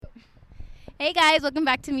Hey guys, welcome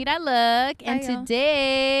back to Meet I Look. And Hi, y'all.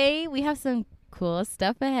 today we have some cool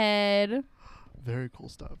stuff ahead. Very cool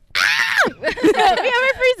stuff. We have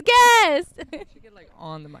our first guest. You should get like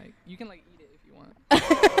on the mic. You can like eat it if you want.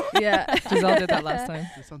 Yeah. Giselle did that last time.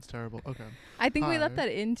 This sounds terrible. Okay. I think we left Hi.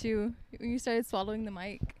 that in too when you started swallowing the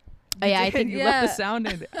mic. Oh yeah, I think You Yeah. left the sound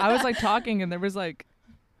in. I was like talking and there was like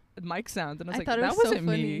mic sounds and I was I like, thought it that was so wasn't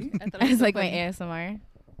funny. me. I thought it it's so like funny. my ASMR.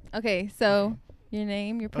 Okay, so your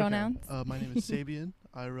name, your Okay. pronouns. My name is Sabian.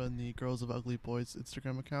 I run the Girls of Ugly Boys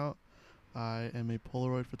Instagram account. I am a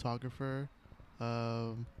Polaroid photographer.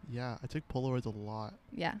 Yeah, I take Polaroids a lot.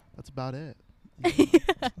 Yeah. That's about it.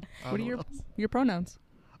 What are your pronouns?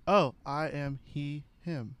 Oh, I am he,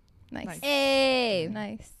 him. Nice. Nice. Hey.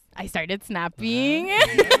 Nice. I started snapping.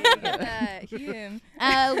 Him.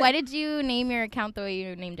 Why did you name your account the way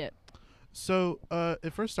you named it? So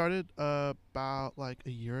it first started about like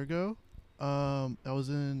a year ago. I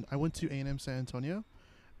went to A&M San Antonio,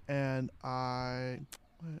 and at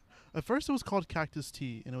first it was called Cactus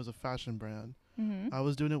Tea, and it was a fashion brand. Mm-hmm. I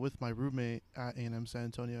was doing it with my roommate at A&M San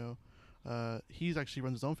Antonio. He's actually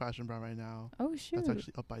runs his own fashion brand right now. Oh shoot. That's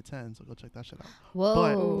actually up by 10, so go check that shit out.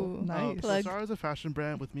 Whoa. Ooh. Nice. So I Plug. started as a fashion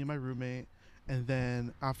brand with me and my roommate, and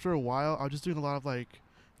then after a while, I was just doing a lot of like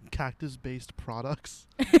cactus-based products.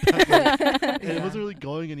 And it wasn't really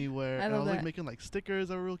going anywhere. I And I love was like that. making like stickers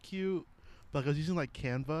that were real cute, but like, I was using like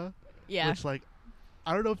Canva, Yeah. which like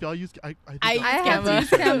I don't know if y'all use. I I that's- use I have to Canva. use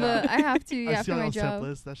Canva. I have to. I Yeah, see for it my on job.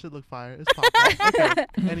 Simplist. That shit look fire. It's popping. Okay.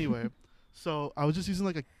 Anyway, so I was just using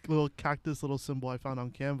like a little cactus little symbol I found on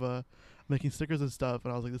Canva, making stickers and stuff,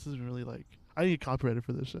 and I was like, this isn't really like I didn't get copyrighted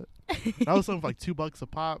for this shit. And I was selling for like $2 a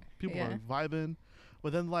pop. People Yeah. were vibing,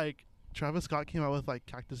 but then like Travis Scott came out with like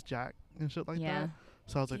Cactus Jack and shit like Yeah. that.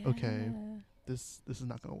 So I was like, okay, Yeah. this is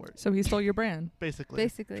not gonna work. So he stole your brand. Basically.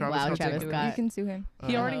 Basically. Travis Wow, Scott's Travis taking it. Scott. You can sue him.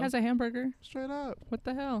 He already Uh-oh. has a hamburger. Straight up. What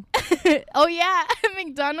the hell? Oh yeah,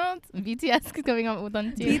 McDonald's. BTS is coming out with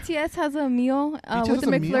one too. BTS has a meal BTS with the has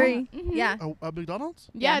a meal? McFlurry. Mhm. Yeah. At McDonald's?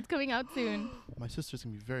 Yeah, Yeah. it's coming out soon. My sister's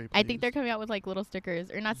gonna be very pleased. I think they're coming out with like little stickers,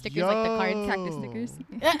 or not stickers, like the cards. Cactus Yo.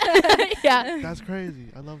 stickers. Yeah. That's crazy.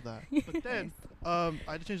 I love that. But then I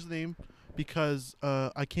had to change the name because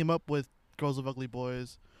I came up with Girls of Ugly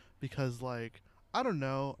Boys because like I don't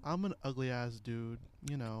know, I'm an ugly ass dude,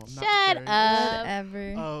 you know. I'm not Shut very- up.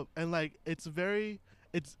 Whatever. And like it's very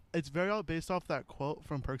all based off that quote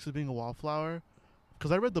from Perks of Being a Wallflower,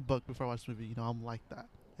 because I read the book before I watched the movie. You know, I'm like that.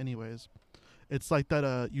 Anyways, it's like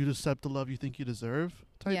that. You accept the love you think you deserve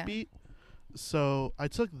type Yeah. beat. So I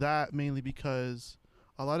took that mainly because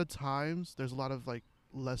a lot of times there's a lot of like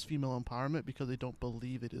less female empowerment because they don't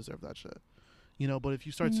believe they deserve that shit. You know, but if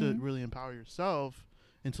you start to Mhm. really empower yourself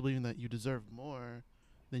into believing that you deserve more,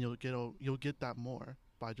 then you'll get that more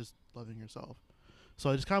by just loving yourself. So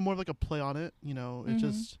it's kind of more of like a play on it. You know, Mhm. it's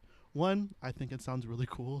just one. I think it sounds really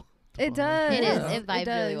cool. to It put on my does. It is. shirt. It vibes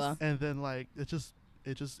really does. well. And then like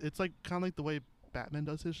it's like kind of like the way Batman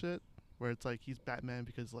does his shit, where it's like he's Batman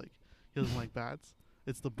because like he doesn't like bats.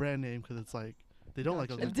 It's the brand name because it's like they don't like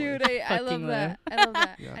Gotcha. ugly Dude, boys. I love Fucking that. I love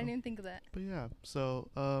that. Yeah. I didn't think of that. But yeah, so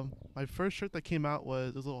my first shirt that came out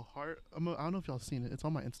was this little heart. I don't know if y'all seen it. It's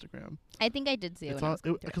on my Instagram. I think I did see it. It's When I on was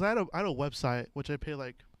going through it. because I had a website which I pay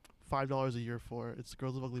like $5 a year for. It's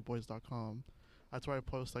girlsofuglyboys.com. That's where I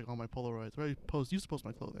post like all my Polaroids. Where I used to post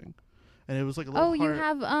my clothing, and it was like a little Oh, you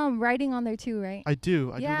heart. have writing on there too, right? I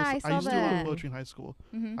do. Yeah, I I saw used to do a little that. poetry in high school.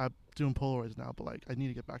 Mm-hmm. I'm doing Polaroids now, but like I need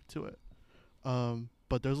to get back to it.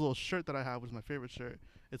 But there's a little shirt that I have, which is my favorite shirt.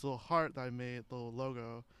 It's a little heart that I made, the little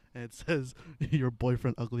logo, and it says "Your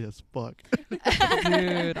boyfriend ugly as fuck."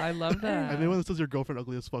 Dude, I love that. I made one that says "Your girlfriend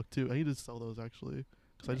ugly as fuck" too. I need to sell those actually,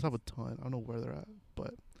 because I just have a ton. I don't know where they're at,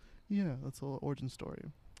 but yeah, that's a little origin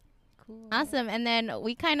story. Cool. Awesome. And then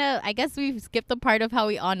we I guess we skipped the part of how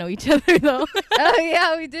we all know each other though. Oh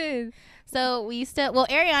yeah, we did. So we used to,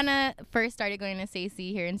 Ariana first started going to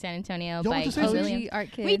Stacy here in San Antonio Y'all by went to Cole Stacey? Williams. OG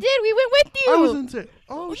art kid. We did. We went with you. I was into.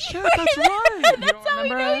 Oh shit, that's right. That's don't how we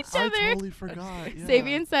remember know us? each I other. totally forgot. Yeah.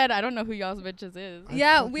 Sabian said, I don't know who y'all's bitches is. I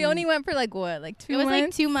Yeah, we fucking- only went for like what, like 2 It was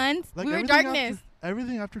months? like 2 months. Like we were everything darkness.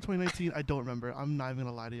 Everything after 2019, I don't remember. I'm not even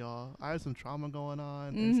gonna lie to y'all. I had some trauma going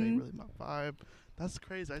on. And it's ain't Mhm. really my vibe. That's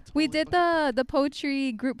crazy. We did the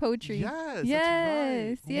poetry, group poetry. Yes.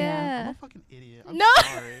 Yes, That's right. yeah. I'm a fucking idiot. I'm No.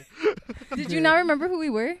 sorry. Did you not remember who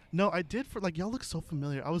we were? No, I did. For like, y'all look so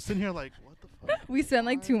familiar. I was sitting here like, what the fuck? We spent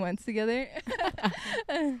like 2 months together.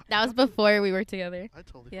 That was before we were together. I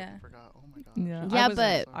totally Yeah. fucking forgot. Oh my god. Yeah, Yeah, I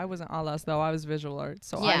wasn't- but- I wasn't Alas though. I was visual arts,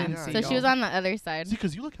 so I Yeah. didn't Yeah. see So she was y'all. on the other side. See,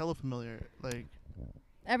 because you look hella familiar. Like,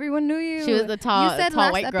 Everyone knew you. She was the tall, You said tall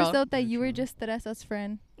last white girl. episode that Very you were true. just Teresa's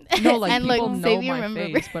friend. No, like And, people like, know Xavier my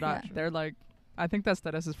remember. face, but Yeah. they're like, I think that's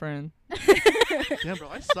Teresa's friend. Damn, bro,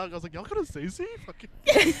 I suck. I was like, y'all go to Stacy? Fucking.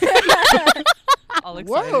 All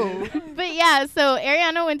excited. Whoa. But yeah, so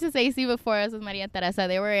Ariana went to Stacy before us with Maria Teresa.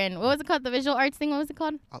 They were in, what was it called? The visual arts thing? What was it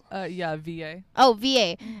called? Yeah, VA. Oh,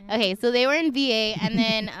 VA. Okay, so they were in VA, and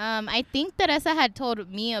then I think Teresa had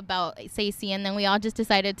told me about Stacy, and then we all just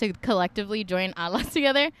decided to collectively join Alas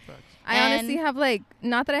together. I And- honestly have like,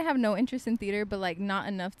 not that I have no interest in theater, but like not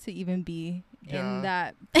enough to even be Yeah. in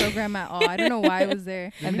that program at all. I don't know why I was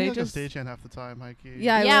there. And And they they like just- a stagehand half the time, high key.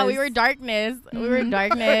 Yeah, I Yeah, we was. were darkness. We were Mhm.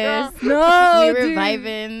 darkness. No, we were dude.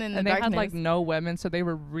 vibing in the And they darkness. had like no women, so they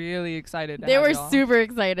were really excited. To They have were y'all. super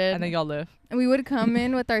excited. And then y'all left. And we would come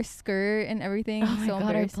in with our skirt and everything. oh my so god, our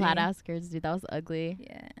embarrassing. plaid ass skirts, dude. That was ugly.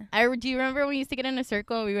 Yeah. Do you remember when we used to get in a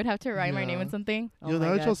circle and we would have to rhyme our name Yeah. with something? Yo, Oh now my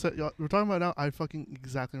that y'all God. said, we're talking about now, I fucking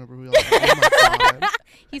exactly remember who y'all are. Oh my god.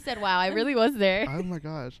 He said, wow, I really was there. Oh my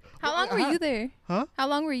gosh. How long were you there? Huh? How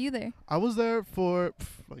long were you there? I was there for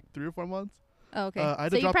like 3 or 4 months. Oh, okay. I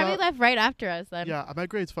had So to you drop probably out. left right after us then. Yeah, my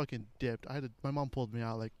grades fucking dipped. My mom pulled me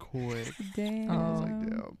out like quick. Damn. I was Oh. like,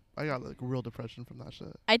 damn. I got like real depression from that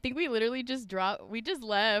shit. I think we literally just dropped. We just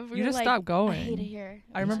left. We You were just like, stopped going. I hate it here.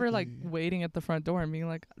 I remember like Basically. waiting at the front door and being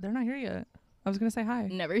like, they're not here yet. I was gonna say hi.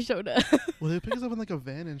 Never showed up. Well, they pick us up in like a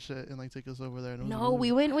van and shit and like take us over there. And it was No, really-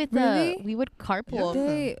 we went with Really? we would carpool.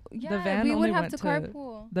 Yeah. Yeah, van we would only have went to to-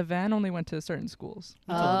 carpool. The van only went to certain schools.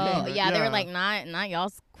 We told them, Oh, right? yeah, they were like not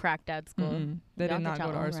y'all's cracked dad school. Mm-mm. They Y'all did not get go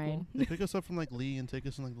to y'all our own school. ride. They pick us up from like Lee and take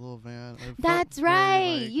us in like the little van. I felt That's very,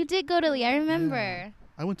 right. like- You did go to Lee. I remember.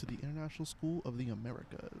 I went to the International School of the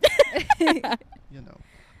Americas. You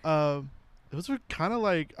know. It was kind of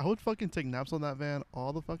like I would fucking take naps on that van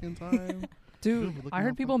all the fucking time. Dude, Looking I all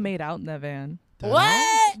heard people fucking- made out in that van. Damn.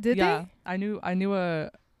 What? Did yeah, I knew I'm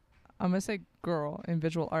gonna say girl in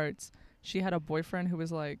visual arts. She had a boyfriend who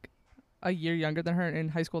was like a year younger than her in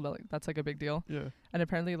high school. That's like a big deal. Yeah. And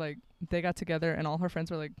apparently like they got together and all her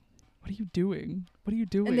friends were like, "What are you doing? What are you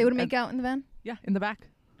doing?" And they would make out in the van? Yeah, in the back.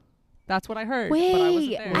 That's what I heard. but I wasn't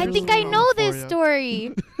Wait, there. I We're think just I on know the this floor, yeah.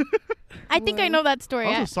 story. I think I Whoa. know that story.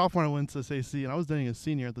 I was a sophomore. I went to SAC and I was dating a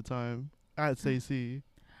senior at the time at SAC.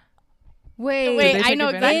 Wait, Wait, they I take know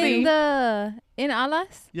advantage? exactly. in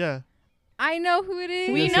Alas? Yeah. I know who it is.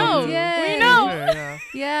 We Yes, know. I do. Yes. We know. Yeah.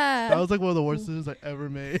 Yeah. That was like one of the worst decisions I ever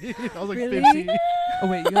made. I was like Really? 15. Oh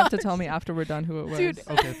wait, you have to tell me after we're done who it was. Dude.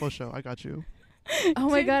 Okay, full show. I got you. Oh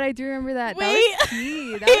my god, I do remember that. Wait. That was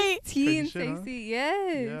T. That was T Crazy and shit, huh? Stacey.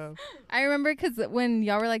 Yes. Yeah. I remember because when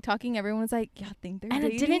y'all were like talking, everyone was like, "Y'all think they're And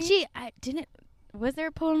dating?" didn't she? I didn't. Was there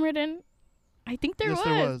a poem written? I think there yes, was.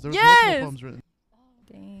 there was. There was yes. multiple poems written.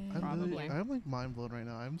 Dang. Probably. I'm like mind blown right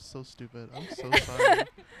now. I'm so stupid. I'm so sorry.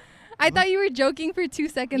 I thought you were joking for 2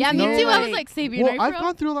 seconds. Yeah, and me you No, were too. I was like, Sabian, Well, are you I've for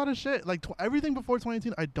gone through a lot of shit. Like everything before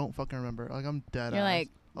 2018, I don't fucking remember. Like I'm dead. You're ass. like,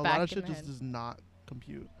 a back lot of in shit the just head. does not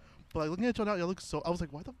compute. But like looking at y'all now, y'all look so. I was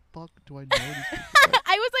like, why the fuck do I know these people?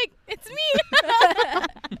 I was like, it's me.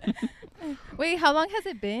 Wait, how long has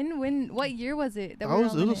it been? What year was it? That I we're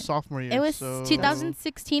was. all It in was a sophomore year. It was so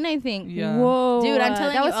 2016, I think. Yeah. Whoa, Dude, I'm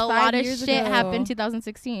telling that you, was a 5 lot of years shit ago. happened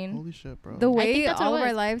 2016. Holy shit, bro. The think way that's what all it of our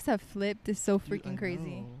was. lives have flipped is so Dude, I freaking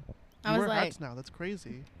crazy. know. I You was wear like, hats now. That's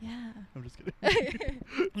crazy. Yeah. I'm just kidding.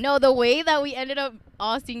 no, the way that we ended up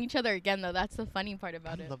all seeing each other again, though, that's the funny part I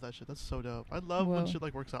about it. love that shit. That's so dope. I love when Whoa. shit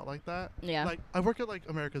like works out like that. Yeah. Like I work at like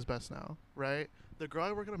America's Best now, right? The girl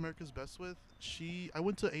I work at America's Best with, I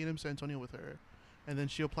went to A&M San Antonio with her, and then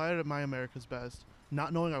she applied at my America's Best,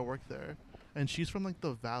 not knowing I worked there, and she's from like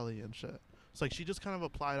the Valley and shit. So like she just kind of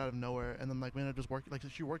applied out of nowhere, and then like we ended up just working. Like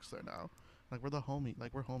she works there now. Like we're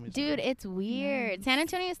homies. Dude, now. it's weird. San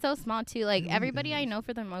Antonio is so small, too. Like, It really everybody I is. know,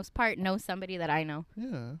 for the most part, knows somebody that I know.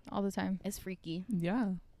 Yeah. All the time. It's freaky. Yeah.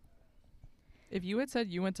 If you had said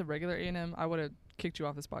you went to regular A&M, I would have kicked you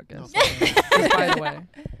off this No, podcast. fuck no. Just by the way.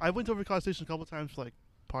 I went over to College Station a couple times for like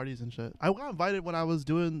parties and shit. I got invited when I was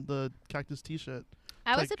doing the Cactus Tea shit.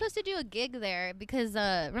 I was like- supposed to do a gig there because,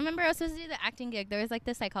 remember, I was supposed to do the acting gig. There was, like,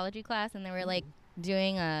 the psychology class, and they were, like,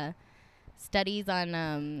 doing studies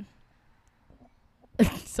on,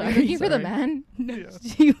 sorry. Looking for the Sorry. man. No, Yeah.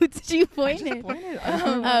 she pointed.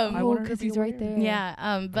 I want her to because be he's right aware. there. Yeah,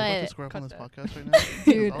 I'm about but to square up on Cut this that. podcast right now.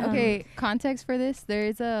 Dude, Because I'll- okay, context for this.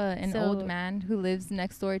 There's an So- old man who lives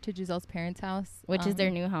next door to Giselle's parents' house. which is their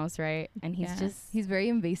new house, right? And he's yeah. just he's very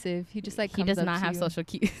invasive. He just like he comes does up not to have you. social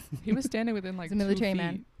cues. He was standing within like He's a military 2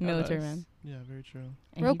 man. feet of Military us. man. Yeah, very true.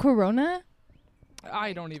 And Bro, he- Corona?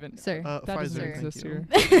 I don't even. Sir. That Pfizer, doesn't thank exist you.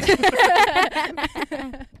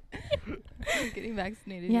 here. Getting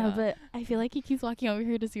vaccinated. yeah, but I feel like he keeps walking over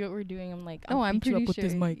here to see what we're doing. I'm like, oh, I'm beat you pretty up with sure.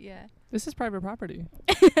 this mic. Yeah. This is private property.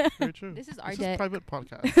 Very true. This is our This deck. is private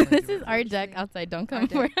podcast. Thank This you is very our much. deck outside. Don't come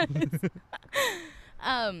for us.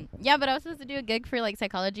 Yeah, but I was supposed to do a gig for like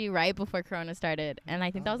psychology right before Corona started, and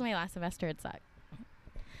I think that was my last semester at SAC.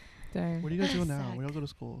 Dang. Where do you guys go now? Sack. Where do you guys go to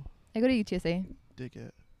school? I go to UTSA. Dig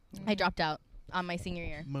it. I dropped out on my senior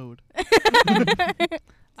year. Mode.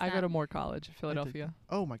 I go to Moore College, Philadelphia.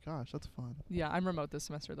 Oh my gosh, that's fun. Yeah, I'm remote this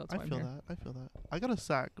semester. That's I why I'm feel here. that. I feel that. I got a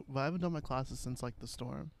sack, but I haven't done my classes since like the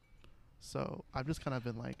storm. So I've just kind of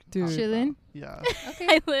been like Dude. out and Chilling? about. Yeah. Okay.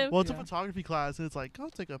 I live. Well, it's Yeah. a photography class, and it's like, go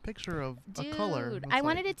take a picture of a Dude, color. And I it's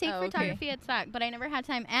wanted like, to take Oh, okay. photography at SAC, but I never had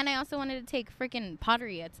time. And I also wanted to take freaking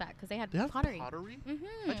pottery at SAC because they had They have pottery. pottery.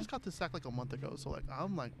 Mm-hmm. I just got this sack like a month ago, so like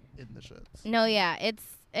I'm like in the shits. No, yeah, it's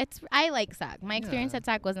I like SAC. My experience Yeah. at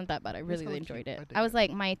SAC wasn't that bad. I It's really hella enjoyed cute. it. I dig I was it.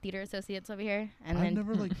 like my theater associates over here, and I've then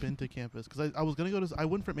never like been to campus because I was gonna go to I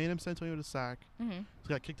went from A&M San Antonio to SAC, Mhm. so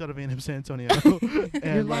got kicked out of A&M San Antonio, You're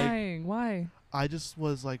and like lying. Why? I just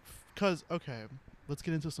was like, cause okay, let's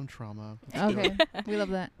get into some trauma. Let's do Okay. it. We love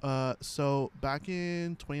that. So back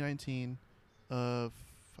in 2019,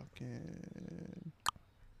 fucking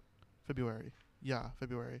February. Yeah,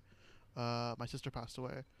 February. My sister passed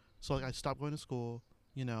away. So like I stopped going to school,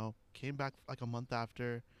 you know, came back like a month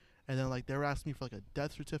after, and then like they were asking me for like a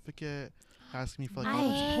death certificate, asking me for like all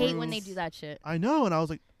I this hate when they proof. do that shit. I know, and I was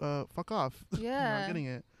like, fuck off. You're Yeah. not getting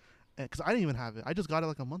it. Because I didn't even have it. I just got it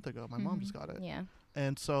like a month ago. My mom Mhm. just got it. Yeah.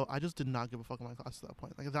 And so I just did not give a fuck in my class at that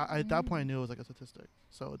point. Like at that point, I knew it was like a statistic.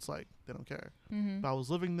 So it's like they don't care. Mm-hmm. But I was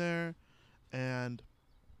living there, and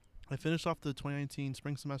I finished off the 2019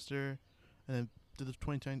 spring semester, and then did the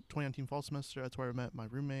 2019 fall semester. That's where I met my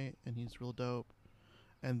roommate, and he's real dope.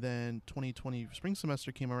 And then 2020 spring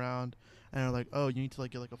semester came around, and they're like, "Oh, you need to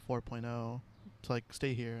like get like a 4.0 to like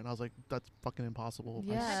stay here." And I was like, "That's fucking impossible.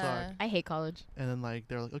 I Yeah. suck." I hate college. And then like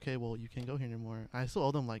they're like, "Okay, well you can't go here anymore." I still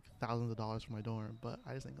owe them like thousands of dollars for my dorm, but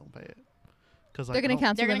I just ain't gonna pay it. Cause like They're gonna I don't-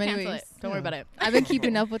 cancel They're them gonna cancel anyways. it. Don't worry Yeah. about it. I've been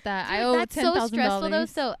keeping up with that. I Dude, owe that's so $10,000. stressful though.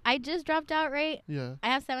 So I just dropped out, right? Yeah. I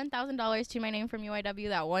have $7,000 to my name from UIW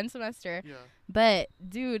that one semester. Yeah. But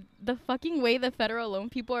dude, the fucking way the federal loan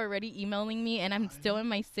people are already emailing me, and I'm I still in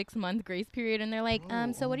my 6-month grace period, and they're like,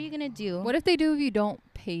 Bro, so what are you gonna do? What if they do if you don't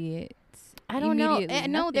pay it? I don't know. Immediately?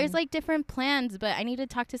 No, there's Nothing. like different plans, but I need to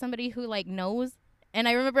talk to somebody who like knows. And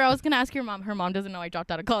I remember I was gonna ask your mom. Her mom doesn't know I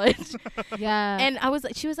dropped out of college. Yeah. And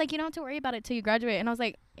she was like, you don't have to worry about it till you graduate. And I was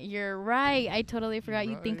like, you're right. I totally forgot.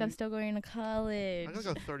 You think I'm right. still going to college. I got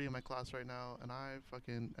like a 30 in my class right now, and I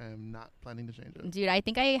fucking am not planning to change it. Dude, I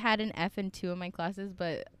think I had an F in 2 of my classes,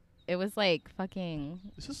 but it was like fucking.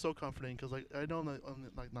 This is so comforting because like I know I'm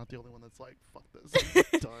like not the only one that's like fuck this.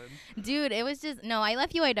 I'm done. Dude, it was just no. I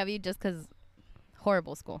left UIW just because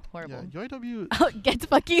horrible school, horrible. Yeah, UIW. Get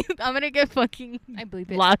fucking. I'm gonna get fucking I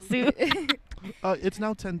bleep it. lawsuit. It's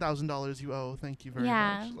now $10,000 you owe. Thank you very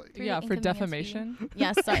Yeah. much. Like, For Yeah, the for inconvenience defamation.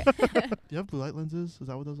 yeah, sorry. do you have blue light lenses? Is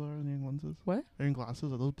that what those are in your lenses? What? Are your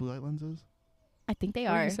glasses? Are those blue light lenses? I think they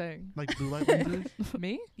What are are. you saying? Like blue light lenses?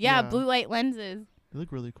 Me? Yeah, Yeah. blue light lenses. They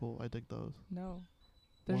look really cool. I dig those. No.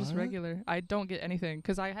 They're just What? regular. I don't get anything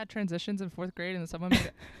because I had transitions in 4th grade and someone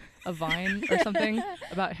made a Vine or something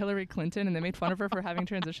about Hillary Clinton and they made fun of her for having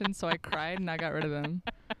transitions. So I cried and I got rid of them.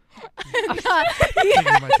 Taking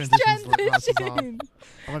my transitions glasses off. I'm gonna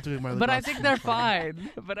have to get my other But I glasses think from they're Friday.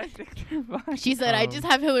 fine. But I think they're fine. She said, "I just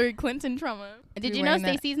Um, have Hillary Clinton trauma." Did You you know wearing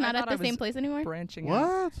that- Stacy's I not at thought I the same was place anymore? branching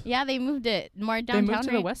out. What? Yeah, they moved it more They downtown. moved to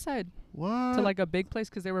the right? west side What? to like a big place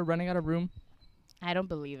because they were running out of room. I don't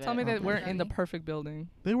believe it. Tell me they Okay. weren't in the Sorry. perfect building.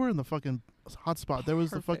 They were in the fucking hot spot. There was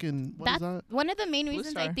Perfect. the fucking what is That's that? one of the main Blue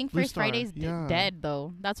reasons I Star. think Blue First Star, Friday's yeah. dead,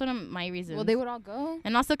 though. That's one of my reasons. Well, they would all go.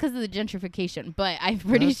 and also because of the gentrification, but I'm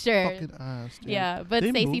pretty That's sure. Fucking ass, dude. Yeah, but They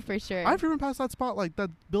Stacy moved- for sure. I've driven past that spot like that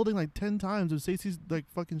building like 10 times, and Stacey's like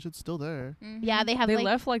fucking shit's still there. Yeah, they have They like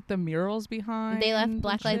left like the murals behind. they left and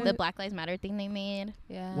Black Lives the shit. Black Lives Matter thing they made.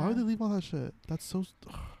 Yeah. Why would they leave all that shit? That's so.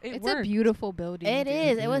 It It's worked. a beautiful building. It dude.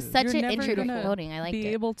 is. It was is. such You're an never interesting gonna building. I liked be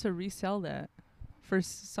it. able to resell that for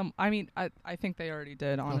some. I mean, I think they already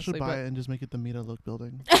did, I should honestly. buy But it and just make it the Meta Look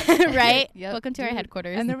building. right? Yep. Welcome to our Dude,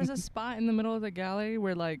 headquarters. and there was a spot in the middle of the gallery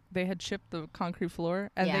where like they had chipped the concrete floor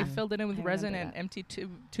and Yeah. they filled it in with I resin remember and that. empty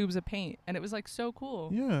tubes of paint, and it was like so cool.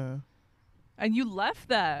 Yeah, And you left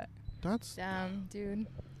that. that's Damn, dude.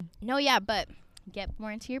 no, yeah, but get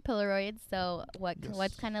more into your Polaroids. So what's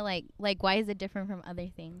Yes. kind of like why is it different from other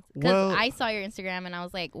things? Because Well- I saw your Instagram and I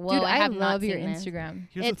was like, whoa, Dude, I I have not love your seen this. Instagram.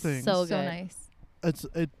 here's It's the thing. so So good. nice.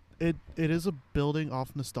 It is a building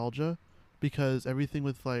off nostalgia because everything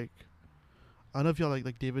with like I don't know if y'all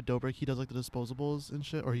like David Dobrik. He does like the disposables and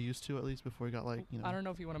shit, or he used to at least before he got like I don't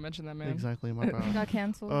know if you want to mention that, man. Exactly, my He bad. got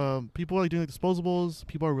canceled. People are like doing like disposables.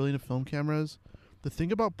 People are really into film cameras. The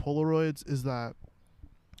thing about Polaroids is that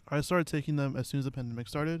I started taking them as soon as the pandemic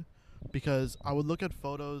started, because I would look at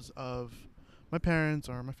photos of my parents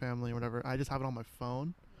or my family or whatever. I just have it on my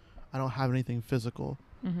phone. I don't have anything physical.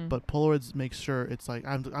 Mm-hmm. But Polaroids makes sure it's like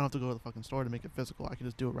I don't have to go to the fucking store to make it physical. I can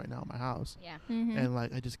just do it right now in my house. Yeah. Mhm. And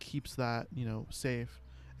like it just keeps that safe.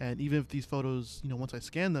 And even if these photos once I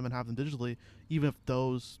scan them and have them digitally, even if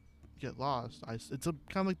those get lost, it's a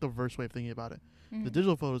kind of like the reverse way of thinking about it. Mhm. The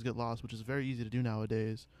digital photos get lost, which is very easy to do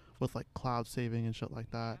nowadays with like cloud saving and shit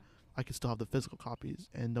like that. I can still have the physical copies,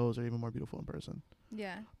 and those are even more beautiful in person.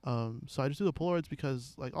 Yeah. So I just do the Polaroids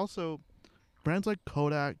because like also brands like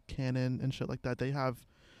Kodak, Canon, and shit like that, they have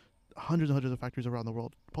hundreds and hundreds of factories around the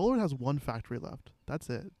world. Polaroid has one factory left. That's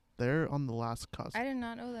it. They're on the last cusp. I did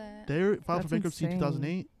not know that. They filed for That's bankruptcy in insane.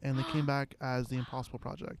 2008, and they came back as the Impossible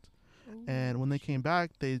Project. And when they came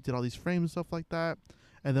back, they did all these frames and stuff like that.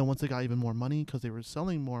 And then once they got even more money, because they were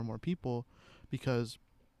selling more and more people, because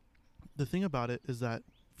the thing about it is that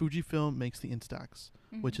Fujifilm makes the Instax,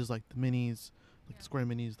 which is like the minis, like the square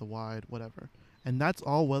minis, the wide, whatever. And that's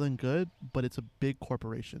all well and good, but it's a big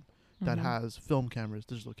corporation that Mhm. has film cameras,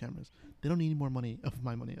 digital cameras. They don't need any more money, of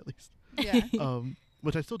my money at least. Yeah.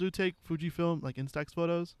 Which I still do take Fujifilm, like Instax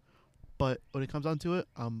photos, but when it comes down to it,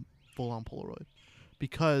 I'm full on Polaroid.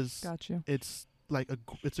 Because Got you. it's like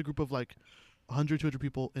it's a group of like 100, 200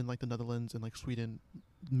 people in like the Netherlands and like Sweden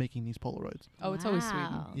making these Polaroids. Oh, it's always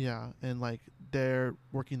Sweden. Wow. Yeah, and like they're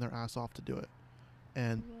working their ass off to do it.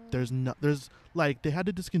 And there's like they had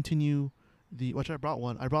to discontinue which I brought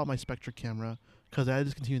one. I brought my Spectra camera because I had to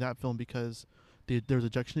discontinue that film because there's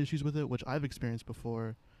ejection issues with it, which I've experienced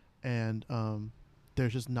before, and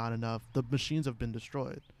there's just not enough. The machines have been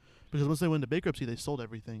destroyed because once they went into bankruptcy, they sold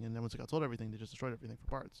everything, and then once they got sold everything, they just destroyed everything for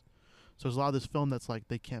parts. So there's a lot of this film that's like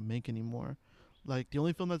they can't make anymore. Like the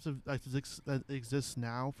only film that exists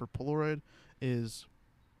now for Polaroid is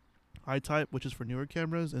I-Type, which is for newer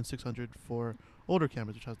cameras, and 600 for older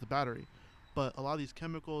cameras, which has the battery. But a lot of these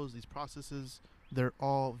chemicals, these processes, they're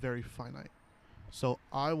all very finite. So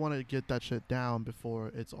I want to get that shit down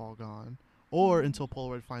before it's all gone, or until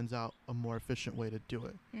Polaroid finds out a more efficient way to do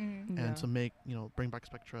it, Mhm. and to make bring back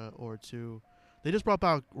Spectra, or to they just brought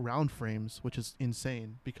back round frames, which is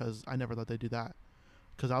insane because I never thought they'd do that,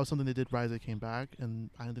 because that was something they did right as they came back, and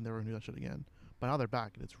I didn't think they were gonna do that shit again. But now they're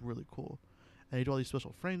back, and it's really cool. And they do all these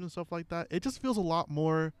special frames and stuff like that. It just feels a lot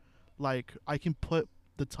more like I can put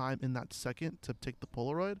the time in that second to take the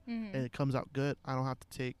Polaroid, Mhm. and it comes out good. I don't have to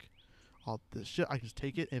take all this shit. I can just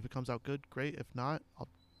take it. If it comes out good, great. If not,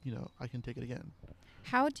 I can take it again.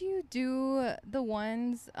 How do you do the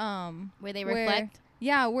ones Where they Where- reflect.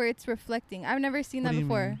 yeah, where it's reflecting? I've never seen What that do you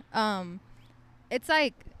before. It's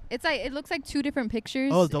like it looks like two different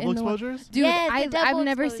pictures. Oh, double in the one- exposures? Dude, Yes, the I've double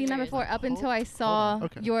never seen that exposures. before up until I Hold saw on,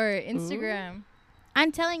 okay. your Instagram.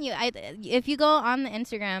 I'm telling you, if you go on the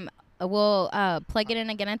Instagram, we'll plug it in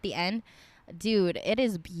again at the end. Dude, it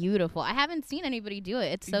is beautiful. I haven't seen anybody do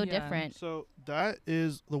it. It's so Yeah. different. So that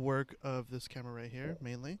is the work of this camera right here,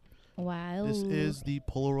 mainly. Wow. This is the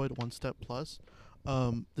Polaroid One Step Plus.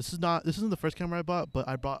 This isn't the first camera I bought, but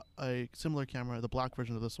I bought a similar camera, the black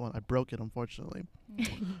version of this one. I broke it, unfortunately.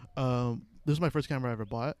 This is my first camera I ever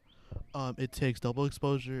bought. It takes double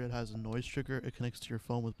exposure. It has a noise trigger. It connects to your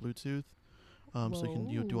phone with Bluetooth. So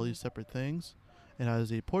you can do all these separate things. It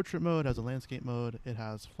has a portrait mode, it has a landscape mode, it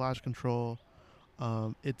has flash control.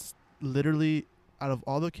 It's literally, out of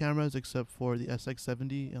all the cameras except for the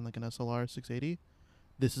SX70 and like an SLR 680,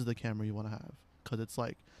 this is the camera you want to have, because it's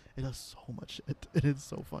like it does so much shit. It is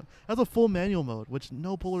so fun. It has a full manual mode, which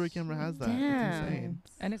no Polaroid camera has that. Damn. It's insane.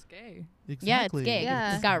 And it's gay. Exactly. Yeah, it's gay.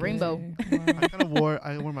 Yeah. It's got rainbow.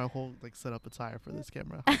 I wore my whole like setup attire for this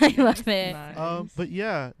camera. I love it. Nice. But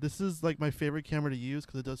yeah, this is like my favorite camera to use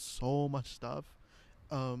because it does so much stuff.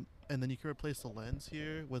 And then you can replace the lens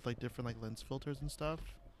here with like different like lens filters and stuff.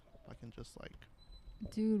 I can just like,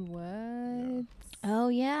 Dude, what? Oh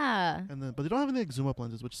yeah. but they don't have any like zoom up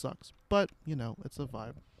lenses, which sucks. But it's a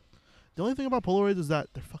vibe. The only thing about Polaroids is that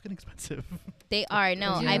they're fucking expensive. They are.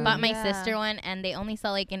 No, I Yeah. bought my Yeah. sister one, and they only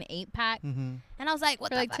sell like an 8-pack, Mm-hmm. and I was like, "What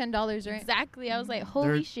For the like fuck?" $10, right? Exactly. I was like, Mhm.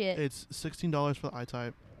 "Holy shit!" It's $16 for the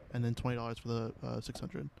I-Type, and then $20 for the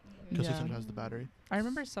 600 because Yeah. 600 has the battery. I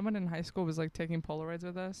remember someone in high school was like taking Polaroids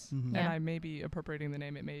with us, Mhm. and Yeah. I may be appropriating the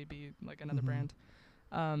name. It may be like another Mhm. brand.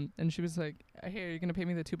 And she was like, "Hey, are you gonna pay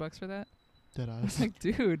me the $2 for that?" Dead I eyes. was like,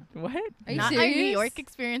 "Dude, what?" Are you Not serious? our New York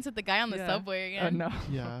experience with the guy on the Yeah. subway Oh again. no.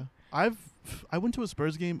 Yeah, I went to a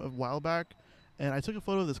Spurs game a while back, And I took a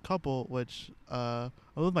photo of this couple, which I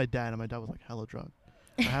was with my dad, and my dad was like hella drunk.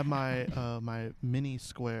 I had my my mini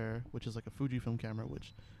square, which is like a Fujifilm camera,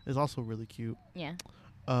 which is also really cute. Yeah.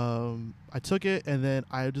 I took it, and then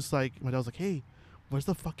I just like, my dad was like, "Hey, where's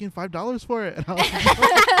the fucking $5 for it?" And I was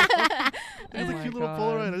like, it was Oh a my cute little God.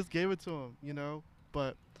 Polaroid. I just gave it to him, you know.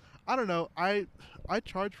 But I don't know. I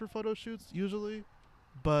charge for photo shoots usually,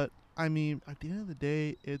 but I mean, at the end of the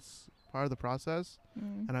day, it's part of the process,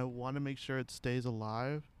 and I want to make sure it stays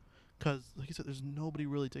alive. Because, like you said, there's nobody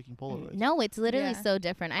really taking Polaroids. No, it's literally Yeah. so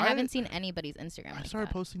different. I I- haven't seen anybody's Instagram. I like started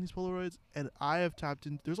that. posting these Polaroids, and I have tapped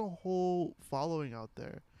in. There's a whole following out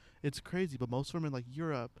there. It's crazy, but most of them are in like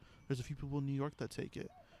Europe. There's a few people in New York that take it.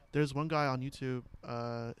 There's one guy on YouTube.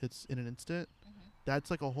 It's in an instant. That's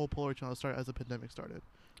like a whole Polaroid channel that started as the pandemic started.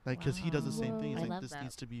 Like, because he does the same thing. He's I like, love this that.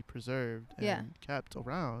 needs to be preserved and Yeah. kept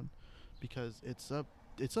around, because it's an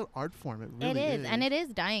art form. It really It is, and it is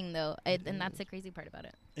dying though, and that's the crazy part about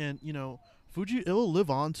it. And you know, Fuji, it will live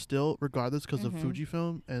on still regardless because of Mhm.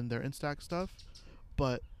 Fujifilm and their Instax stuff,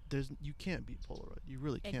 but you can't beat Polaroid. You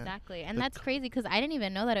really can't. Exactly, and The that's crazy because I didn't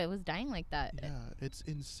even know that it was dying like that. Yeah, it's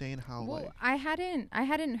insane how Well, like I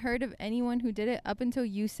hadn't heard of anyone who did it up until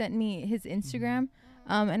you sent me his Mm-hmm. Instagram,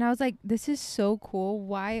 and I was like, this is so cool.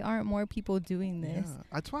 Why aren't more people doing this? yeah.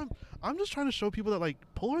 That's why I'm just trying to show people that like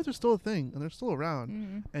Polaroids are still a thing and they're still around,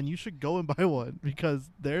 Mm. and you should go and buy one because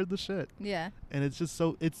they're the shit. Yeah. And it's just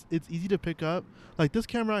so it's easy to pick up. Like this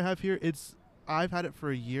camera I have here, I've had it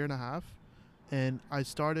for a year and a half, and I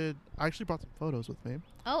actually brought some photos with me.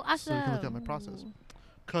 Oh, So you can look at my process.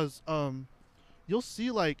 Cause you'll see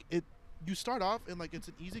like you start off and like it's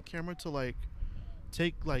an easy camera to like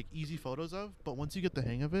take like easy photos of, but once you get the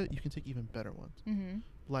hang of it, you can take even better ones. Mm-hmm.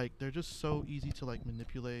 Like they're just so easy to like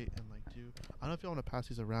manipulate and like do. I don't know if you want to pass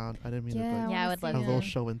these around. I didn't mean to Yeah, like Yeah, I wanna would see love have a little them.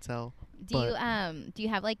 show and tell. Do you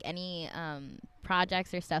have like any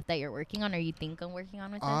projects or stuff that you're working on or you think of working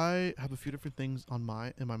on with this? I have a few different things in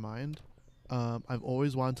my mind. I've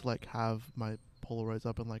always wanted to like have my Polaroids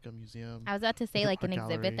up in like a museum. I was about to say like like a an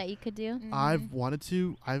exhibit gallery. that you could do. Mm-hmm. I've wanted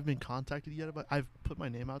to. I haven't been contacted yet, but I've put my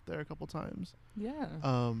name out there a couple times.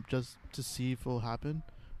 Yeah. Just to see if it'll happen.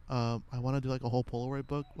 I want to do like a whole Polaroid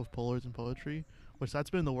book with Polaroids and poetry, which that's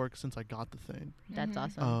been in the works since I got the thing. That's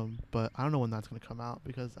Mhm. awesome. But I don't know when that's gonna come out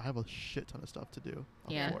because I have a shit ton of stuff to do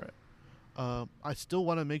Yeah. for it. I still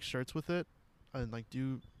want to make shirts with it and like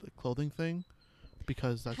do the clothing thing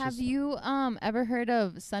because that's Have just you ever heard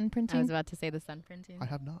of sun I was printing? about to say the sun printing. I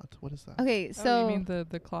have not. What is that? Okay, Oh, so you mean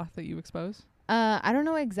the cloth that you expose? I don't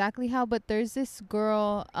know exactly how, but there's this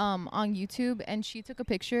girl on YouTube, and she took a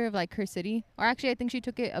picture of like her city, or actually I think she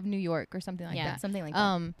took it of New York or something like yeah, that. something like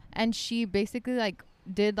that. And she basically like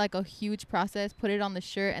did like a huge process, put it on the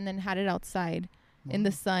shirt, and then had it outside in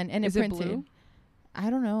the Wow. sun, and Is it it printed. blue? I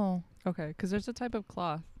don't know. Okay, because there's a type of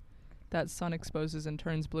cloth that sun exposes and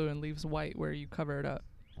turns blue and leaves white where you cover it up.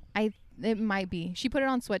 It might be. She put it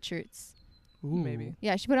on sweatshirts. Maybe. Ooh,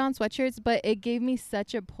 Yeah, she put it on sweatshirts, but it gave me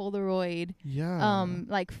such a Polaroid Yeah.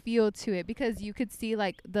 like feel to it because you could see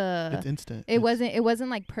like it's instant. it wasn't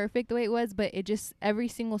like perfect the way it was, but it just every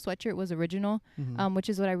single sweatshirt was original, Mhm. which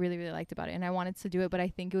is what I really really liked about it. And I wanted to do it, but I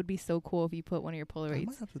think it would be so cool if you put one of your I might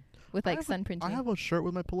Polaroids have to with I like have sun printing. I have a shirt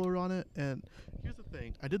with my Polaroid on it, and here's the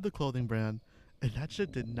thing: I did the clothing brand, and that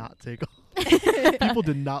shit did not take off. People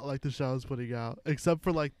did not like the shit I was putting out, except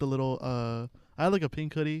for like the little. I had like a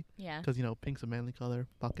pink hoodie yeah. because you know pink's a manly color.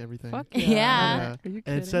 Fuck everything. Fuck Yeah. Yeah. Are you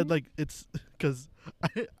And it said kidding? like it's because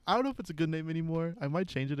I don't know if it's a good name anymore. I might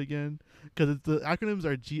change it again because the acronyms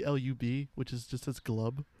are GLUB, which is just as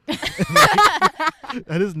glub.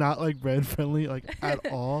 That is not like brand friendly like at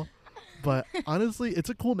all. But honestly, it's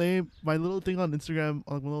a cool name. My little thing on Instagram,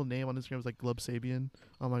 like my little name on Instagram is like Glub Sabian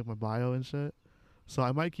on like my bio and shit. So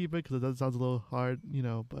I might keep it because it does sounds a little hard, you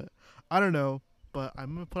know. But I don't know. But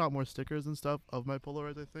I'm gonna put out more stickers and stuff of my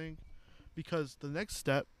Polaroids, I think, because the next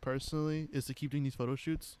step personally is to keep doing these photo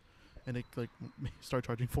shoots, and like start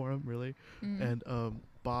charging for them really, Mhm. and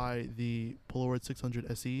buy the Polaroid 600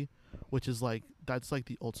 SE, which is like that's like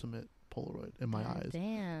the ultimate Polaroid in my eyes.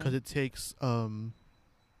 Damn. Because it takes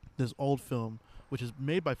this old film, which is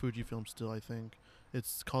made by Fujifilm still, I think.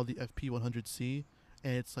 It's called the FP100C,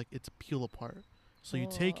 and it's like it's peel apart. So you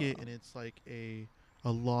take it, and it's like a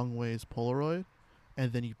long ways Polaroid,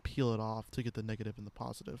 and then you peel it off to get the negative and the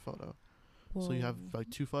positive photo. So you have like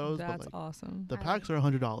two photos, but That's like awesome. the I packs are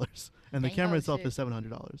 $100, and the Dang. camera Oh, itself shit. is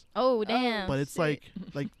 $700. Oh damn. But it's like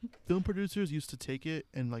film producers used to take it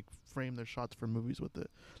and like frame their shots for movies with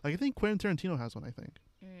it. Like I think Quentin Tarantino has one, I think,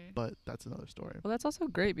 Mm. but that's another story. Well, that's also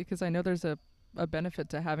great because I know there's a benefit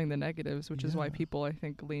to having the negatives, which is why Yeah. people I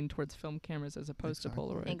think lean towards film cameras as opposed Exactly.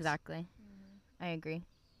 to Polaroids. Exactly. I agree.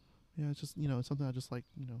 Yeah, it's just it's something I just like.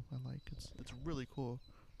 I like. It's really cool.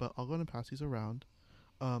 But I'll go ahead and pass these around.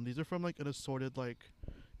 These are from like an assorted like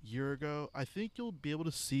year ago. I think you'll be able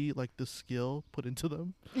to see like the skill put into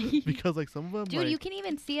them because like some of them. Dude, like, you can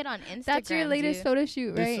even see it on Instagram. That's your latest dude. photo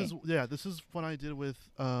shoot, right? This is what I did with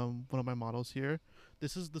one of my models here.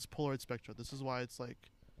 This is this Polaroid Spectra. This is why it's like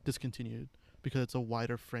discontinued because it's a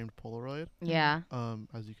wider framed Polaroid. Yeah.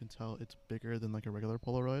 As you can tell, it's bigger than like a regular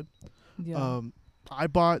Polaroid. Yeah. I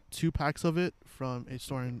bought 2 packs of it from a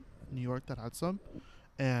store in New York that had some,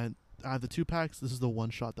 and out of the 2 packs, this is the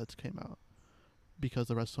one shot that came out because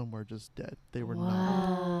the rest of them were just dead. They were not.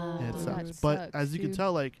 Wow. And it That sucks. sucks, But as you can dude.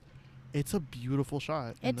 tell, like, it's a beautiful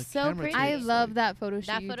shot. and It's the so camera pretty. I takes, love like- that photo shoot.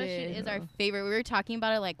 That you photo shoot did. is our favorite. We were talking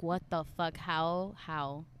about it like, what the fuck? How? I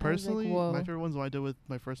was like, Personally, whoa. my favorite one's what I did with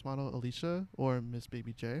my first model, Alicia, or Miss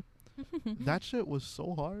Baby J. That shit was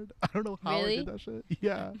so hard. I don't know how I Really? did that shit.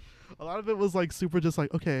 Yeah. A lot of it was like super just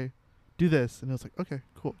like, okay, do this. And it was like, okay,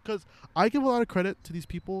 cool. Because I give a lot of credit to these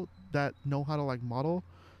people that know how to like model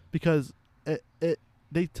because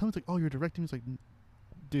they tell me it's like, oh, you're directing. It's like,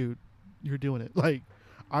 dude, you're doing it. Like,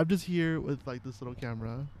 I'm just here with like this little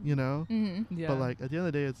camera, Mm-hmm. Yeah. But like at the end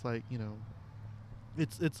of the day, it's like,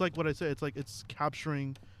 it's like what I say. It's like it's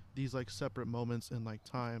capturing these like separate moments in like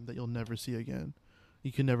time that you'll never see again.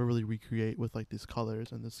 You can never really recreate with like these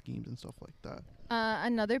colors and the schemes and stuff like that.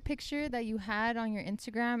 Another picture that you had on your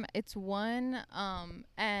Instagram, it's one,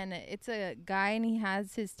 and it's a guy and he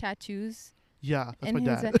has his tattoos. Yeah, that's And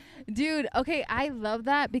my his, dad. Dude, okay, I love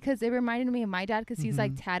that because it reminded me of my dad because he's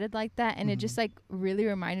like Mhm. tatted like that, and it just Mhm. like really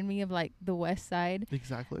reminded me of like the West Side.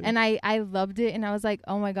 Exactly. And I loved it, and I was like,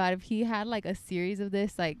 oh my god, if he had like a series of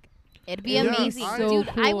this, like It'd be Yeah, amazing. I- Dude,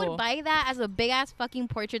 I cool. would buy that as a big ass fucking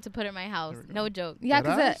portrait to put in my house. There we go. No joke. yeah,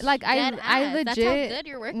 because Deadass? like I Dead ass. legit That's how good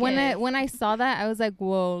your work is. when I saw that, I was like,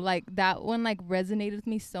 whoa, like that one like resonated with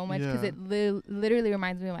me so much because Yeah. it literally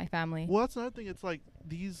reminds me of my family. Well, that's another thing. It's like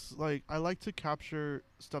these, like, I like to capture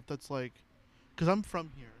stuff that's like, because I'm from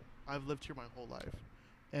here. I've lived here my whole life.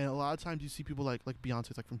 And a lot of times you see people like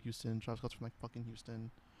Beyonce's like from Houston, Travis Scott's from like fucking Houston.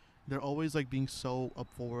 They're always like being so up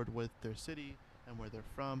forward with their city and where they're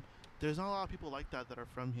from. There's not a lot of people like that are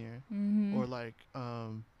from here. Mm-hmm. Or like,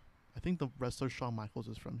 I think the wrestler Shawn Michaels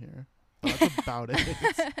is from here. But that's about it.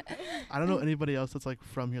 I don't know anybody else that's like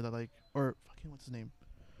from here that like, or fucking what's his name?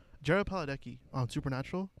 Jared Padalecki on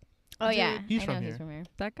Supernatural. Oh yeah, He's I from know here. he's from here.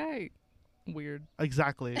 that guy, weird.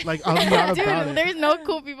 Exactly. Like I'm not Dude, about it. there's no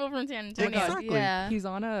cool people from San Antonio. Exactly. Yeah. He's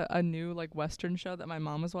on a new like Western show that my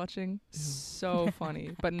mom was watching. So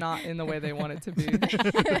funny, but not in the way they want it to be.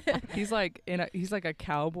 He's like he's like a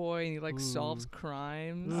cowboy and he like solves Ooh.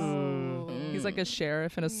 crimes. Ooh. He's like a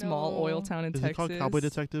sheriff in a small oil No. town in Is Texas. it called Cowboy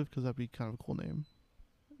Detective? Because that'd be kind of a cool name.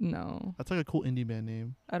 No, That's like a cool indie band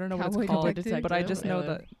name. I don't know Cowboy what it's called, Detective? but I just know Ew.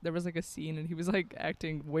 that there was like a scene and he was like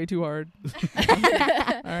acting way too hard.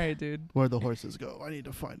 All right, dude. Where the horses go. I need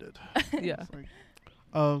to find it. Yeah. It's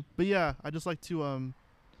like, but yeah, I just like to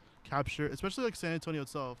capture, especially like San Antonio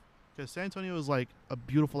itself, because San Antonio is like a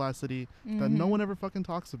beautiful ass city that no Mhm. one ever fucking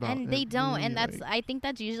talks about. And they it don't, really, and that's like, I think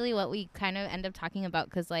that's usually what we kind of end up talking about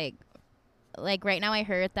because like right now I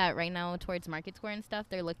heard that right now towards Market Square and stuff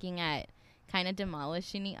they're looking at kind of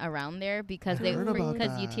demolishing around there because I they heard about because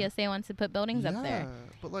that. UTSA wants to put buildings up there.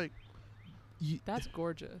 Yeah, but like, That's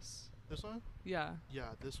gorgeous. this one. Yeah. Yeah,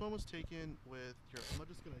 this one was taken with your. I'm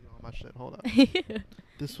just gonna get all my shit. Hold up.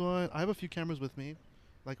 This one, I have a few cameras with me.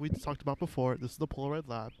 Like we talked about before, this is the Polaroid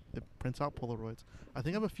Lab. It prints out Polaroids. I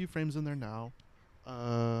think I have a few frames in there now.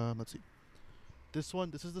 Let's see. This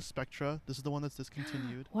one, this is the Spectra. This is the one that's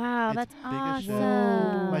discontinued. Wow, It's that's big as shit.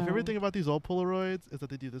 awesome. My favorite thing about these old Polaroids is that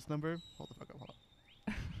they do this number. Hold the fuck up, hold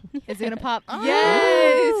up. Is it gonna pop? Ah!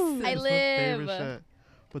 Yes. I This is my favorite live. shit.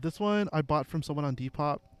 But this one I bought from someone on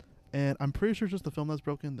Depop, and I'm pretty sure it's just the film that's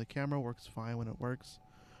broken. The camera works fine when it works.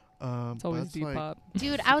 It's but always it's like, Depop.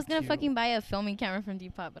 Dude, I was gonna Cute. fucking buy a filming camera from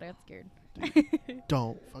Depop, but I got scared.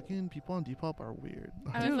 don't fucking people on Depop are weird.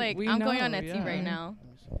 I was Dude, like, we I'm going on know, Etsy yeah. right now.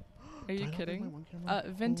 Let me see. Are you Do I not have my kidding? one camera?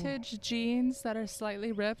 Vintage jeans that are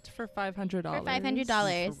slightly ripped for $500. For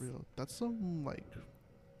 $500. For real. That's some like.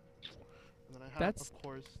 And then I have, That's- of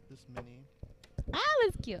course, this mini. Ah,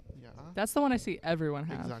 that's cute. Yeah. That's the one I see everyone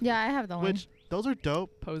have. Exactly. Yeah, I have the one. Which those are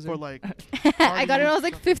dope Poser. for like. I got it when I was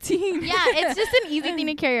like stuff. 15. Yeah, it's just an easy thing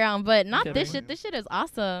to carry around, but not Kidding. this shit. This shit is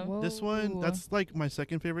awesome. This one, Whoa. that's like my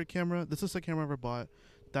second favorite camera. This is the second camera I ever bought.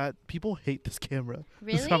 That people hate this camera.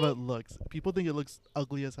 Really? This is how it looks. People think it looks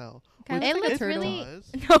ugly as hell. Kinda It looks like looks a turtle. really-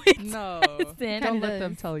 does. No, it's No. doesn't. Kinda Don't let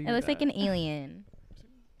them does. tell you It looks like that. an alien.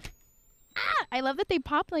 Ah, I love that they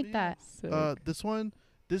pop like Yeah. that. Sick. This one,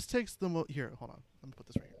 this takes the here. Hold on. Let me put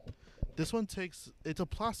this right here. This one takes, it's a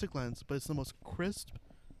plastic lens, but it's the most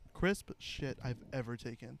crisp shit I've ever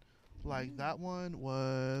taken. Like that one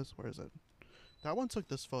was, where is it? That one took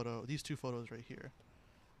this photo, these two photos right here.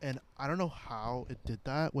 And I don't know how it did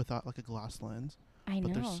that without like a glass lens. I know.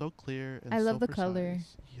 But they're so clear and I so love the color.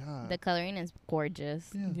 precise. Yeah. The coloring is gorgeous.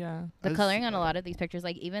 yeah. Yeah. The I coloring just- on a lot of these pictures,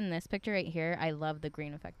 like even this picture right here, I love the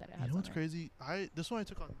green effect that it has. You know what's on it. crazy? This one I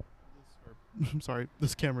took on this, or, I'm sorry,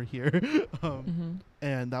 this camera here. Mm-hmm.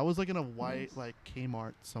 And that was like in a white like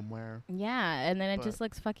Kmart somewhere. Yeah, and then it But- just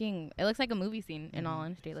looks fucking. It looks like a movie scene. In all Mhm.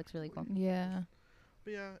 honesty, it looks really cool. Yeah.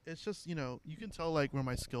 But yeah, it's just, you know, you can tell like where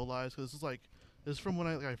my skill lies, because this is from when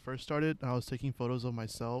I first started and I was taking photos of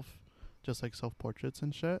myself, just like self portraits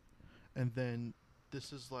and shit. And then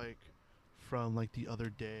this is like from like the other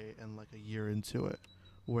day and like a year into it,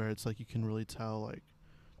 where it's like you can really tell, like,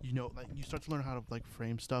 you know, like you start to learn how to like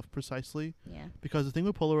frame stuff precisely. Yeah. Because the thing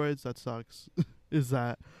with Polaroids that sucks is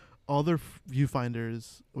that all their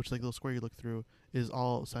viewfinders, which is like the little square you look through, is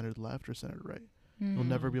all centered left or centered right. You'll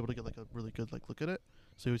never be able to get like a really good like look at it.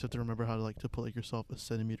 So you always have to remember how to like to put like yourself a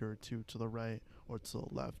centimeter or two to the right or to the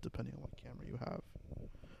left, depending on what camera you have.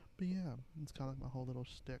 But yeah, it's kind of like my whole little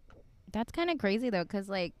stick. That's kind of crazy though, because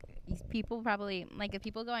like these people probably like if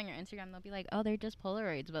people go on your Instagram, they'll be like, "Oh, they're just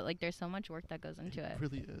Polaroids," but like there's so much work that goes into it.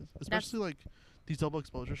 Really is. Especially like these double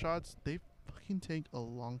exposure shots, they fucking take a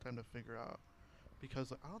long time to figure out.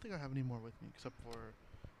 Because like, I don't think I have any more with me except for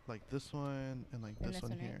like this one and like And this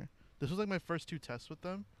one right? here. This was like my first two tests with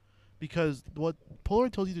them. Because what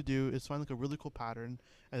Polaroid tells you to do is find like a really cool pattern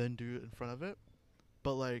and then do it in front of it.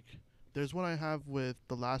 But like there's one I have with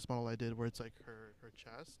the last model I did where it's like her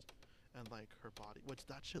chest and like her body, which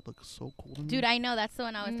that shit looks so cool to me. Dude, I know that's the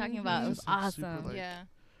one I was talking about. It Mhm. was Just, like, super, awesome. like- Yeah.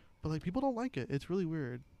 But like people don't like it. It's really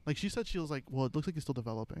weird. Like she said, she was like, "Well, it looks like it's still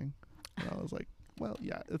developing." And I was like, "Well,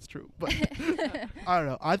 yeah, it's true." But I don't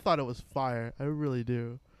know. I thought it was fire. I really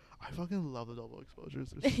do. I fucking love the double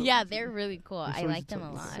exposures. They're so Yeah, easy. they're really cool. They're I so like easy to them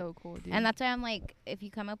a look at. lot. So cool, dude. And that's why I'm like, if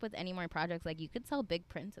you come up with any more projects, like you could sell big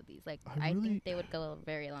prints of these. Like I I really- think they would go a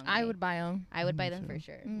very long. I way. would buy them. I would Me buy them for too.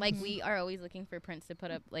 sure. Like Mhm. we are always looking for prints to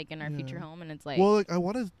put up like in our future Yeah. home, and it's like, Well, like I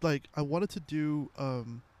wanted to do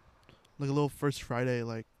like a little First Friday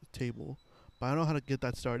like table, but I don't know how to get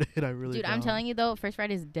that started. I really dude, I'm telling you though, First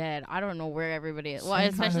Friday's dead. I don't know where everybody is. Well,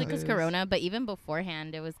 Sometimes especially it because is. Corona, but even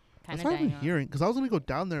beforehand, it was kind That's of what I've dying been off. hearing, because I was gonna go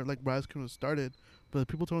down there like right as Corona started, but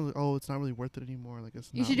people told me like, "Oh, it's not really worth it anymore." Like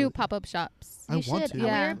it's You not should do really- pop-up shops. I You want should. to.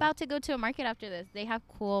 Yeah. We're about to go to a market after this. They have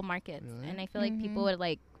cool markets, Really? and I feel like people Mhm. would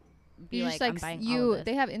like be You like, just I'm like buying all you. of this.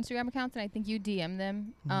 They have Instagram accounts, and I think you DM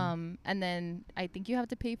them. Mhm. And then I think you have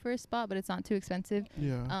to pay for a spot, but it's not too expensive.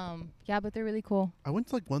 Yeah. Yeah, but they're really cool. I went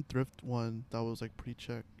to like one thrift one that was like pretty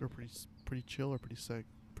check or pretty chill or pretty sick,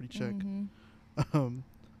 pretty chick. Mhm.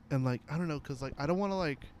 And like I don't know, cause like I don't want to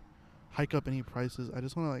like hike up any prices. I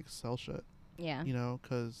just want to like sell shit, yeah. you know,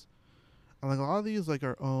 cause like a lot of these like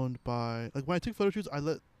are owned by like when I take photo shoots, I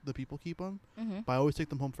let the people keep them, Mm-hmm. but I always take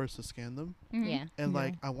them home first to scan them. Mhm. Yeah, And Yeah.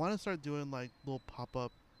 like I want to start doing like little pop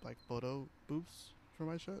up like photo booths for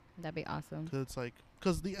my shit, that'd be awesome. cause it's like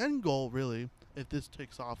cause the end goal really, if this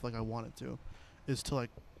takes off like I want it to, is to like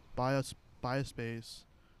buy a space,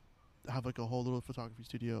 have like a whole little photography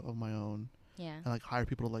studio of my own, Yeah. and like hire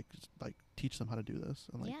people to like just, like teach them how to do this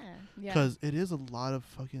and like Yeah. Yeah. because it is a lot of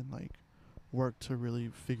fucking like work to really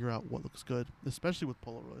figure out what looks good, especially with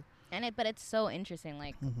Polaroid. But it's so interesting.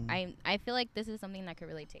 Like Mhm. I feel like this is something that could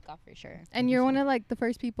really take off for sure. And you're one of like the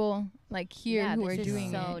first people like here yeah, who this are is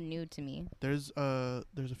doing so it. new to me. There's a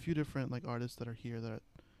few different like artists that are here that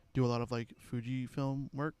do a lot of like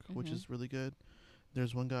Fujifilm work, which Mhm. is really good.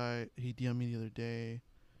 There's one guy, he DM'd me the other day.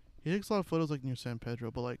 He takes a lot of photos like near San Pedro,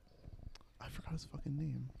 but like I forgot his fucking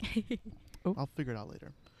name. Oh. I'll figure it out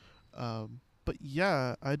later. But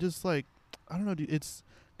yeah, I just like I don't know, dude. It's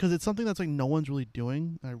because it's something that's like no one's really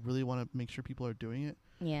doing. I really want to make sure people are doing it.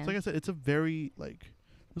 Yeah. So like I said, it's a very like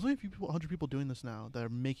there's only a few people, 100 people doing this now that are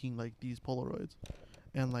making like these Polaroids,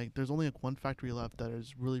 and like there's only like one factory left that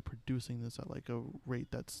is really producing this at like a rate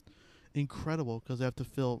that's incredible because they have to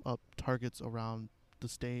fill up targets around the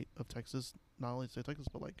state of Texas, not only the state of Texas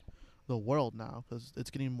but like the world now because it's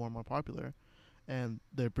getting more and more popular, and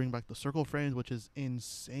they bring back the circle frames, which is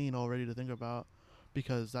insane already to think about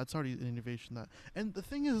because that's already an innovation that. And the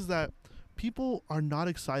thing is that people are not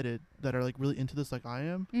excited that are like really into this like I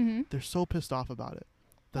am. Mm-hmm. They're so pissed off about it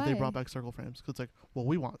that they brought Why? back circle frames because it's like, well,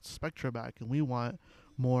 we want Spectra back and we want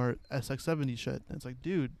more SX70 shit. And it's like,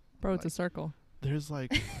 dude, Bro, it's a Like- circle. there's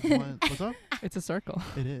like one. What's up? It's a circle.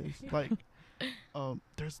 It is like,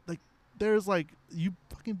 there's like there's like, you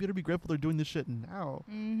fucking better be grateful they're doing this shit now.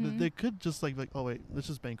 Mhm. They could just like, oh wait, let's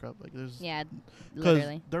just bankrupt. Like there's, Yeah, because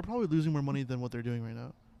literally. they're probably losing more money than what they're doing right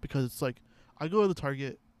now. Because it's like, I go to the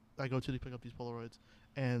Target, I go to pick up these Polaroids,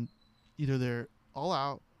 and either they're all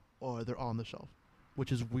out or they're all on the shelf,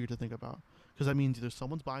 which is weird to think about. Because that means either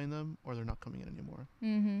someone's buying them or they're not coming in anymore.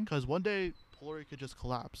 Mhm. Because one day Polaroid could just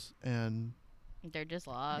collapse and They're just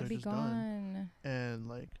lost. They're Be just done. gone. and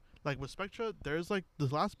like with Spectra, there's like the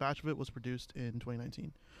last batch of it was produced in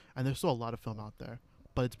 2019, and there's still a lot of film out there,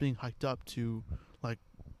 but it's being hiked up to like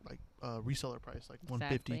reseller price, like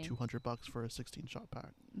Exactly. $150-$200 for a 16-shot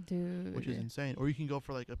pack, Dude. which is insane. Or you can go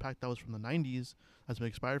for like a pack that was from the 90s that's been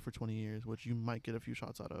expired for 20 years, which you might get a few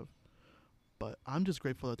shots out of. But I'm just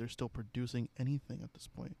grateful that they're still producing anything at this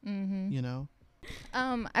point. Mhm. You know,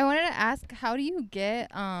 I wanted to ask, how do you get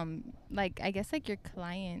like, I guess like your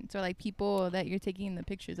clients or like people that you're taking the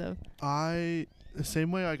pictures of? the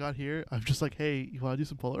same way I got here, I'm just like, hey, you want to do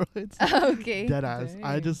some Polaroids? Okay. Dead ass.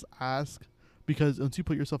 I Dang. just ask because once you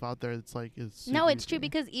put yourself out there, it's like it's No, super it's true easy.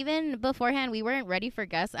 because even beforehand we weren't ready for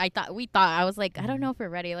guests. I was like, I don't Mhm. know if we're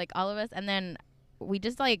ready, like all of us, and then we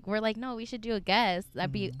just like we're like, no, we should do a guest.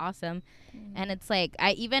 That'd be Mhm. awesome. And it's like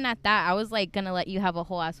I even at that I was like gonna let you have a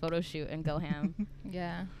whole ass photo shoot and go ham.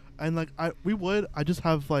 Yeah. And like I just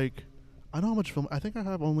have like, I don't know how much film. I think I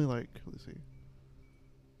have only like, let's see.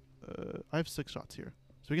 I have 6 shots here,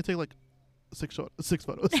 so we can take like 6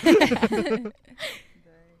 photos.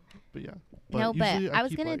 But yeah. No, but usually I was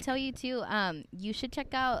keep, gonna like- tell you too. You should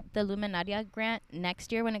check out the Luminaria grant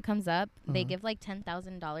next year when it comes up. They Uh-huh. give like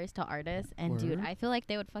 $10,000 to artists, and dude, Word? I feel like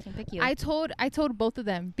they would fucking pick you. I told both of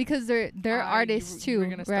them because they're artists you too, were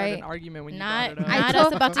gonna start right? an argument when Not- you brought it not up.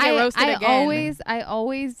 us about to get roasted again. I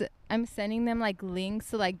always I'm sending them like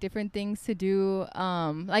links to like different things to do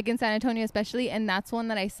like in San Antonio especially, and that's one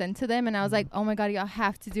that I sent to them, and I was like, oh my god, y'all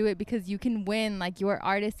have to do it because you can win, like you're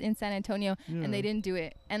artists in San Antonio. Yeah. And they didn't do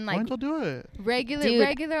it. And Why like don't y'all do it? Dude.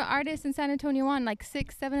 regular artists in San Antonio won like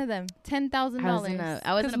 6-7 of them $10,000.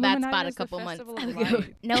 I was in a bad spot a couple months ago.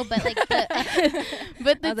 No, but like the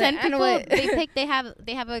but the I was 10 like, I know people what-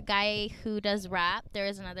 they have a guy who does rap. There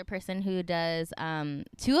is another person who does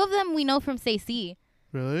 2 of them we know from CC.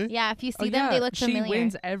 Really? Yeah, if you see Oh, them yeah, they look she familiar.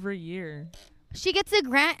 wins every year. She gets a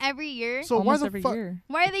grant every year. So Almost why the every fuck? year.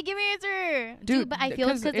 Why are they giving it to her? Dude, but I feel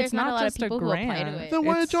it's 'cause because there's it's not a not lot of just a people who apply to grant. it. Then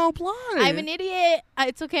why did It's- y'all apply? I'm an idiot.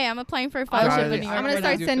 It's okay. I'm applying for a fellowship Guys, in New I'm York. gonna We're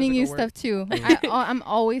start do sending you physical stuff too. Yeah. I'm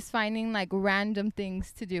always finding like random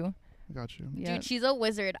things to do. Got you. Yeah. Dude, she's a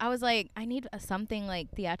wizard. I was like, I need something like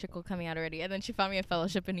theatrical coming out already. And then she found me a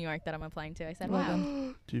fellowship in New York that I'm applying to. I said, Well wow.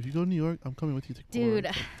 done. Dude, if you go to New York, I'm coming with you to Dude, Polaroids,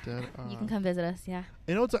 like, dead You ass. can come visit us. Yeah.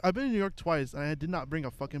 You know, I've been in New York twice, and I did not bring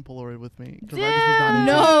a fucking Polaroid with me because Dude, I just was not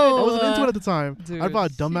into it. no. I wasn't into it at the time. Dude, I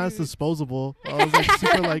bought a dumbass dude. disposable. I was like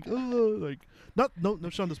super like, ugh, like no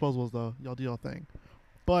shit on disposables though. Y'all do y'all thing.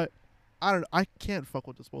 But I can't fuck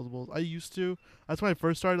with disposables. I used to. That's when I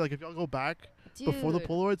first started. Like if y'all go back before the Dude.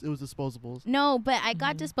 Polaroids, it was disposables. No, but I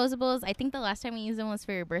got Mhm. disposables. I think the last time we used them was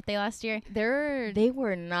for your birthday last year. They were They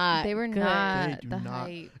were not. they were good. not They do the not.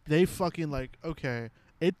 hype. They fucking like okay.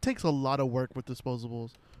 It takes a lot of work with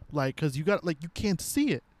disposables, like because you got like you can't see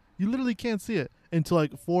it. You literally can't see it until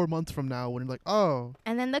like 4 months from now when you're like, oh.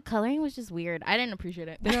 And then the coloring was just weird. I didn't appreciate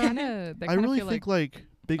it. They kinda, they I kinda really feel think like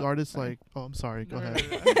big Oh, artists sorry. like. Oh, I'm sorry. Go No, no,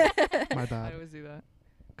 ahead. no, no. My I bad. always do that.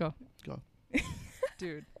 Go. Go.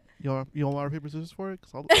 Dude, You want rock paper scissors for it?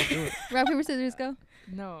 Cause I'll do it. Rock paper scissors go.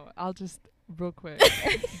 no, I'll just real quick.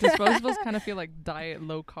 Disposables kind of feel like diet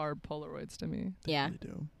low carb Polaroids to me. Yeah. They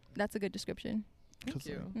do. That's a good description. Thank 'Cause,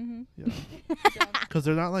 you. Mm-hmm. Yeah. Because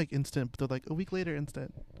they're not like instant, but they're like a week later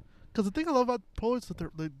instant. Because the thing I love about Polaroids is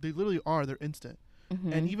that they literally are. They're instant.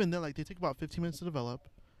 Mhm. And even then, like they take about 15 minutes to develop,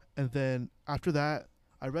 and then after that,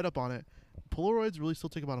 I read up on it. Polaroids really still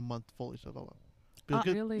take about a month fully to develop. But Oh,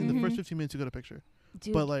 you'll get- really? In the first Mhm. 15 minutes, you get a picture.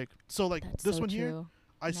 Dude, But like, so like that's this so one here, true. I now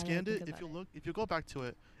that I scanned think it. If about you it. look, if you go back to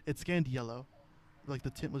it, it scanned yellow, like the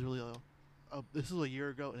tint was really yellow. This is a year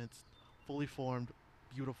ago, and it's fully formed,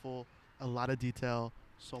 beautiful, a lot of detail,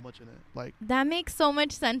 so much in it. Like That makes so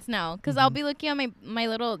much sense now. Because I'll Mhm. be looking at my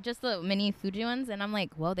little, just the mini Fuji ones, and I'm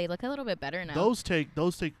like, whoa, they look a little bit better now. those take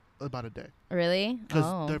about a day Really? because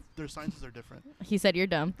Oh. their sizes are different. He said you're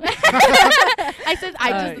dumb. I said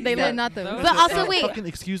they yeah. look. Not the. Those But are also, so- wait. Fucking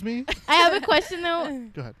excuse me. I have a question though.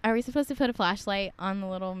 Go ahead. Are we supposed to put a flashlight on the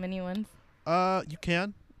little mini ones? You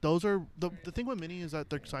can. Those are the thing with mini is that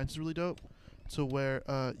their science is really dope. So where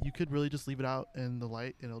you could really just leave it out in the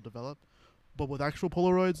light and it'll develop. But with actual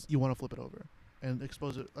Polaroids, you want to flip it over and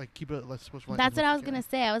expose it, like keep it less exposed. That's what I was gonna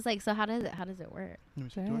say. I was like, so how does it work?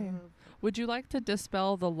 Dang. Would you like to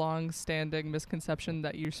dispel the long-standing misconception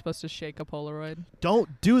that you're supposed to shake a Polaroid?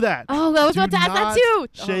 Don't do that. Oh, I was Do about to ask that not too.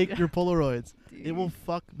 Shake yeah. your Polaroids. It will Dude.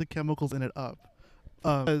 fuck the chemicals in it up.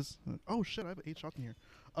 Oh shit, I have 8 shots in here.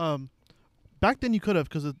 Back then you could have,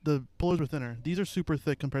 because the Polaroids were thinner. These are super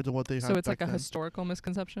thick compared to what they have. So it's like back a then. historical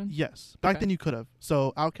misconception? Yes. Back Okay. then you could have.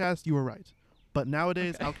 So Outcast, you were right. But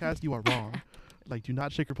nowadays, Okay. Outcast, you are wrong. Like, do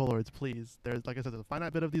not shake your Polaroids, please. There's, like I said, there's a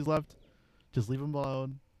finite bit of these left. Just leave them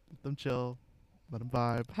alone. Let them chill. Let them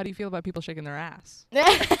vibe. How do you feel about people shaking their ass?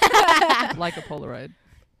 Like a Polaroid.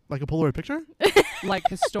 Like a Polaroid picture? Like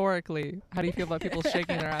historically, how do you feel about people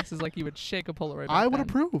shaking their asses like you would shake a Polaroid? I back would then?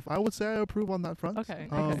 approve. I would say I approve on that front. Okay.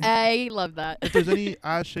 Um, okay. I love that. If there's any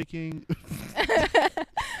ass shaking,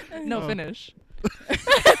 No, Oh. finish.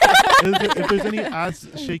 if there's any ass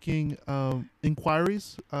shaking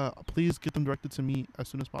inquiries, please get them directed to me as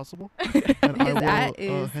soon as possible, and I His will at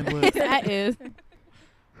is- handle it. That is.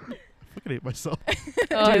 I fucking hate myself.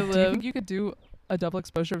 Oh, Dude, do you think you could do a double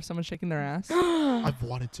exposure of someone shaking their ass? I've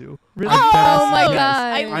wanted to. Really? I've Oh deadass- my yes. God.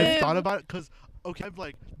 I I've live. thought about it because I've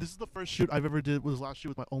like this is the first shoot I've ever did was last shoot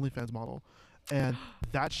with my OnlyFans model, and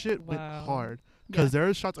that shit went Wow. hard because there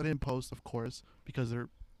are shots I didn't post, of course, because they're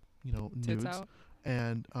Tits nudes, out?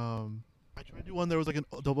 and I tried to do one. There was like a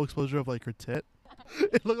double exposure of like her tit.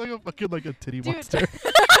 It looked like a fucking like a titty Dude. monster.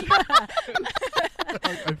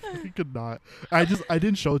 I fucking could not. I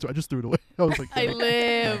didn't show it to her. I just threw it away. I was like, I "No."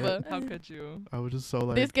 live. How could you? I was just so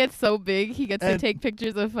like, This gets so big, he gets to And- take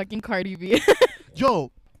pictures of fucking Cardi B.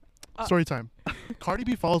 yo, Uh, story time. Cardi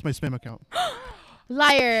B follows my spam account. She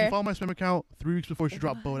Liar. followed my spam account 3 weeks before she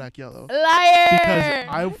dropped Bodak Yellow. Liar. Because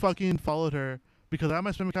I fucking followed her because I had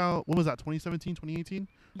my spam account. When was that? 2017, 2018?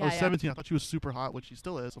 I was 17. I thought she was super hot, which she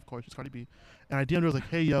still is, of course. She's Cardi B. And I DM'd her, I was like,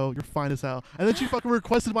 hey, yo, you're fine as hell. And then she fucking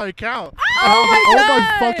requested my account. And I was like, oh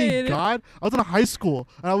my fucking God. I was in high school.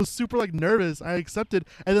 And I was super, like, nervous. I accepted.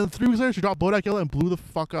 And then 3 weeks later, she dropped Bodak Yellow and blew the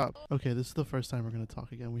fuck up. Okay, this is the first time we're going to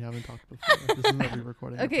talk again. We haven't talked before. This isn't a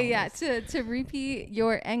re-recording. I Okay, yeah. promise. To repeat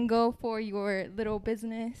your end goal for your little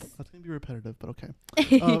business. That's going to be repetitive, but okay.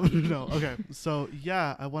 No, okay. So,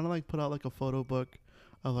 yeah, I want to, like, put out, like, a photo book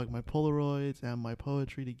of, like, my Polaroids and my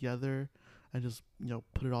poetry together. And just,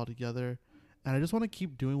 put it all together. And I just want to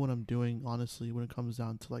keep doing what I'm doing, honestly, when it comes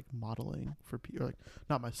down to, like, modeling for people. Like,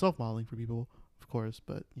 not myself modeling for people, of course,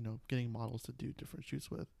 but, getting models to do different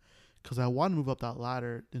shoots with. Because I want to move up that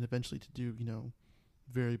ladder and eventually to do,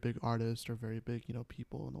 very big artists or very big,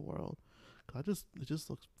 people in the world. 'Cause it just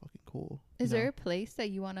looks fucking cool. Is you know? there a place that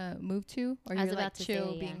you want to move to, or I was you're like about to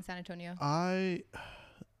chill say, being yeah. San Antonio? I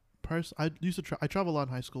used to I travel a lot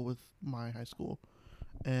in high school with my high school,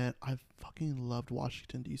 and I fucking loved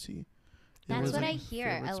Washington D.C. That's was, what like, I my hear.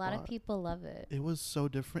 favorite A lot of spot. people love it. It was so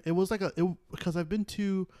different. It was like because I'm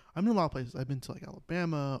in a lot of places. I've been to like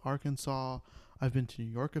Alabama, Arkansas. I've been to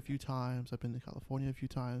New York a few times. I've been to California a few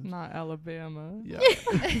times. Not Alabama. Yeah,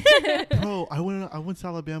 bro. I went to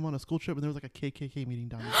Alabama on a school trip, and there was like a KKK meeting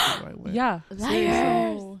down the street where I went. Yeah.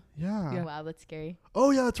 Liars. Yeah. Yeah. Wow, that's scary. Oh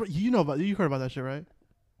yeah, that's right. You heard about that shit, right?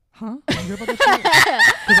 Huh? You heard about that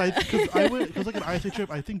shit? Because I went. Because like an ISA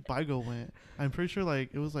trip, I think Bigo went. I'm pretty sure like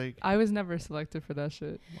it was like. I was never selected for that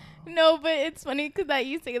shit. No, but it's funny because that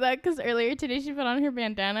you say that because earlier today she put on her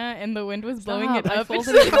bandana and the wind was blowing Stop, it I up. And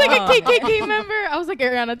she folded it looked like up. a KKK member. I was like,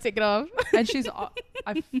 Ariana, take it off. And she's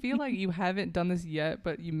I feel like you haven't done this yet,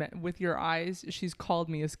 but you met with your eyes. She's called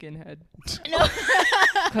me a skinhead No.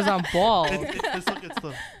 because I'm bald. It's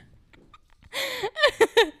the.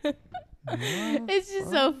 Yeah. It's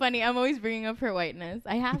just so funny. I'm always bringing up her whiteness.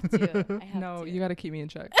 I have to. No, you got to keep me in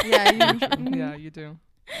check. Yeah, you. Yeah, you do.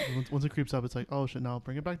 Once it creeps up, it's like, oh shit, no,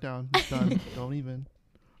 bring it back down. It's done. Don't even.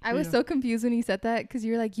 I was Yeah. so confused when you said that because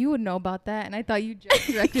you were like, you would know about that, and I thought you just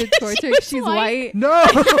directed towards her. 'cause she's white. No.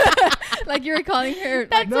 Like you were calling her.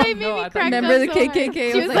 That's like, why it made no, me I thought- crack Remember up the so hard.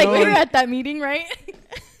 KKK? She was was like, like, we no. were at that meeting, right?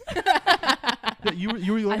 Yeah,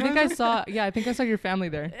 you were. I think I saw. Yeah, I think I saw your family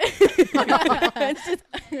there. It's just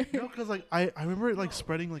No, because like I remember it like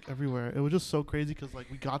spreading like everywhere. It was just so crazy because like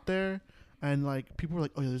we got there and like people were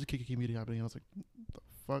like, oh yeah, there's a KKK meeting happening. And I was like, what the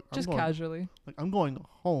fuck? Just I'm going, casually. like I'm going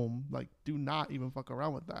home. Like do not even fuck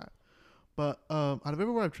around with that. But out of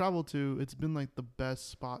everywhere I've traveled to, it's been like the best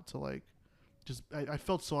spot to like just I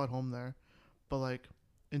felt so at home there. But like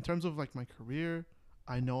in terms of like my career,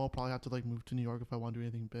 I know I'll probably have to like move to New York if I want to do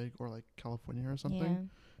anything big or like California or something.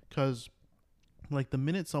 Because like the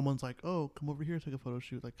minute someone's like, oh, come over here, take a photo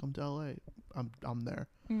shoot, like come to LA, I'm there.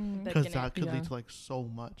 Mm. They're Because gonna- that could Yeah. lead to like so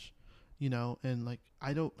much, and like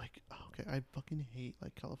I don't like, okay, I fucking hate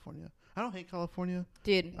like California. I don't hate California.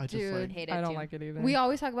 Dude, I just Dude. like hate it I don't too. like it either. We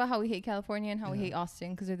always talk about how we hate California and how we Yeah. hate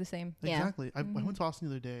Austin because they're the same. Yeah. exactly. I Mhm. went to Austin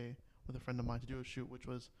the other day with a friend of mine to do a shoot, which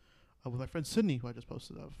was with my friend Sydney, who I just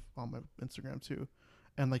posted of on my Instagram too,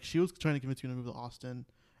 and like she was trying to convince me to move to Austin,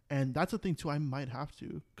 and that's the thing too. I might have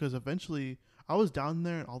to because eventually I was down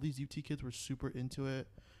there and all these UT kids were super into it.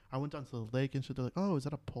 I went down to the lake and shit. They're like, "Oh, is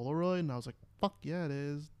that a Polaroid?" And I was like, "Fuck yeah, it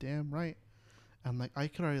is. Damn right." And like I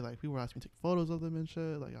could already like people were asking me to take photos of them and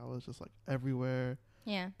shit. Like I was just like everywhere.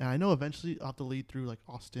 Yeah. And I know eventually I'll have to lead through like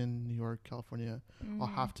Austin, New York, California. I'll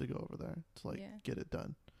Mhm. have to go over there to like Yeah. get it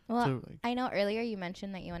done. Well, So like I know earlier you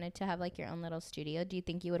mentioned that you wanted to have like your own little studio. Do you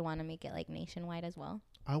think you would want to make it like nationwide as well?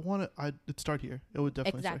 I want to. It'd start here. It would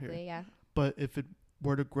definitely start here. Exactly. Yeah. But if it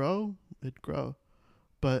were to grow, it'd grow.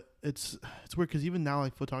 But it's weird because even now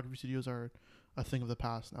like photography studios are a thing of the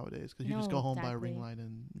past nowadays because you just No, go home, buy a exactly. ring light,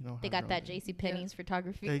 and They got that J.C. Penney's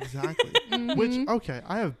photography. Exactly. Mhm. Which okay,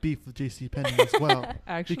 I have beef with JC Penney as well.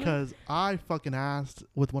 Actually, Because I fucking asked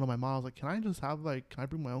with one of my models, like, can I just have, like, can I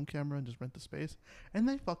bring my own camera and just rent the space? And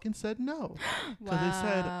they fucking said no. Because they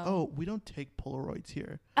said, Wow. oh, we don't take Polaroids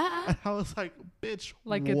here. Ah, And I was like, bitch,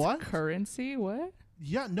 like what? it's currency. What?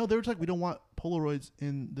 Yeah, no, they were just like, we don't want Polaroids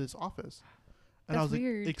in this office. And I That's was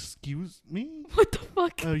weird. like, excuse me? what the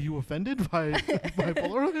fuck? Are you offended by by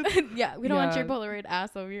Polaroid? Yeah, we don't want your Yeah. Polaroid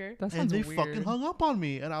ass over here. That And sounds they weird. fucking hung up on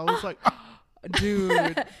me. And I was like,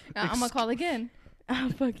 Dude, I'm gonna call again.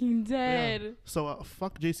 I'm fucking dead. so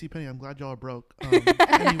fuck JC Penney. I'm glad y'all are broke.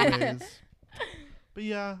 Anyways. But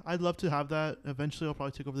yeah, I'd love to have that. Eventually, I'll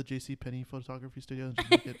probably take over the JC Penney photography studio and just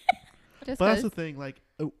make it. Just But that's 'cause. the thing. Like,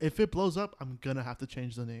 if it blows up, I'm gonna have to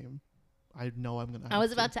change the name. I know I'm gonna. I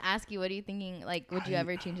was about to ask you, what are you thinking? Like, would you I-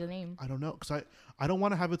 ever change the name? I don't know, cause I don't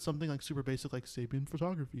want to have it something like super basic, like Sabian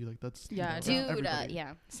photography. Like that's Yeah, that's Dude, everybody.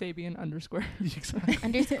 yeah. Sabian underscore. Exactly.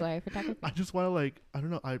 Underscore photography. I just want to like I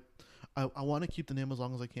don't know. I want to keep the name as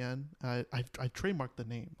long as I can. I trademarked the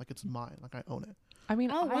name, like it's mine, like I own it. I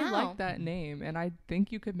mean, Oh, I wow. like that name, and I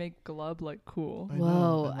think you could make Glub like cool. I know,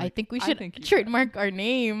 Whoa, and, I like, think we I should think you trademark our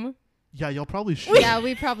name. Yeah, y'all probably should. Yeah,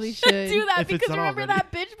 we probably should. Do that If it's because not remember already.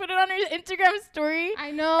 that bitch put it on her Instagram story?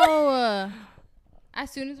 I know.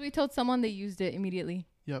 As soon as we told someone, they used it immediately.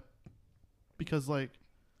 Yep. Because like,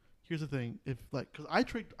 here's the thing. If like, cause I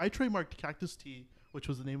trademarked Cactus Tea, which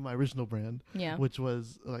was the name of my original brand, Yeah. which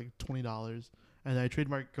was like $20, and I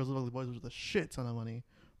trademarked Girls Love Ugly Boys, which was a shit ton of money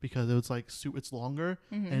because it was like it's longer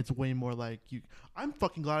Mhm. and it's way more like you. I'm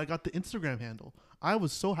fucking glad I got the Instagram handle. I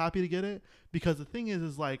was so happy to get it because the thing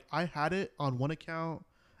is like I had it on one account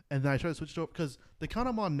and then I tried to switch it over because the account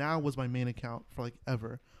I'm on now was my main account for like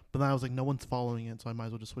ever. But then I was like, no one's following it, so I might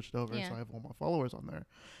as well just switch it over. Yeah. So I have one more followers on there,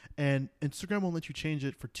 and Instagram won't let you change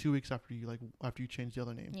it for 2 weeks after you change the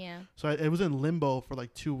other name. Yeah. So it was in limbo for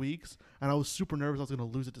like 2 weeks, and I was super nervous I was gonna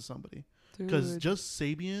lose it to somebody because Dude. just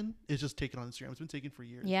Sabian is just taken on Instagram. It's been taken for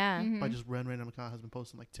years. Yeah. By Mhm. just random account has been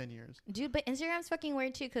posting like 10 years. Dude, but Instagram's fucking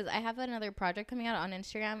weird too because I have another project coming out on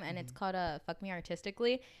Instagram and it's called Fuck Me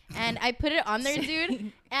Artistically. And I put it on there,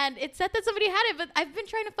 dude, and it said that somebody had it, but I've been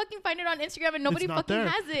trying to fucking find it on Instagram and nobody It's not fucking there.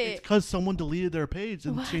 has It's it. because someone deleted their page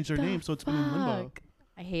and What changed their the name, so it's been in limbo. fuck?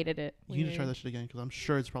 I hated it. You need to try that shit again because I'm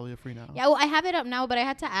sure it's probably free now. Yeah, well, I have it up now, but I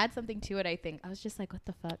had to add something to it, I think. I was just like, what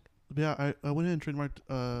the fuck? But yeah, I went in and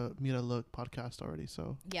trademarked Mira Look podcast already,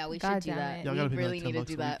 so Yeah, we God should do damn that. it. y'all We gotta pay me really like need to $10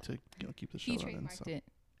 do a that. week to keep the show He running. trademarked So. it.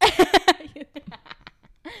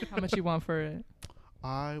 How much you want for it?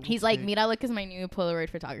 I will He's like, take- Mira Look is my new Polaroid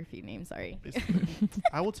photography name. Sorry. basically.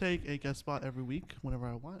 I will take a guest spot every week whenever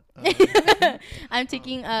I want. I'm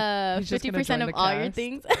taking He's just gonna 50% join of the all your cast.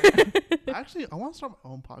 things. Actually, I want to start my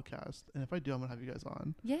own podcast, and if I do, I'm gonna have you guys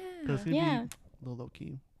on. Yeah. 'Cause it's gonna Yeah. be a little low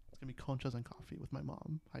key. It's gonna be conchas and coffee with my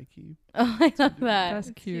mom, high key, Oh, I love that. That's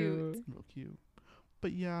That's cute. cute. real cute.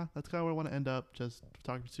 But yeah, that's kind of where I want to end up. Just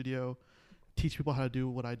photography studio, teach people how to do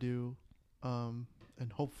what I do, and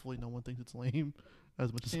hopefully no one thinks it's lame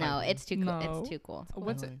as much as I No, do. it's too cool. No. It's too cool.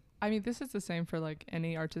 What's it? Really. I mean, this is the same for like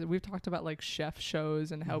any artist. We've talked about like chef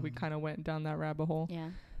shows and how we Mhm. kind of went down that rabbit hole. Yeah.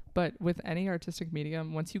 But with any artistic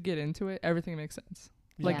medium, once you get into it, everything makes sense.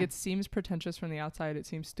 Like Yeah. it seems pretentious from the outside. It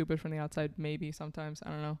seems stupid from the outside. Maybe sometimes, I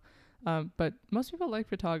don't know. But most people like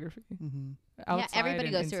photography. Mm-hmm. Yeah, Outside everybody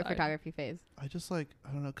and goes through a inside. photography phase. I just like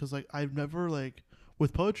I don't know because like I've never like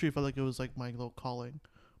with poetry I felt like it was like my little calling,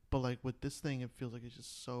 But like with this thing, it feels like it's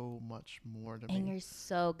just so much more to And me. you're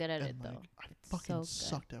so good at it, And though. like I It's fucking so good.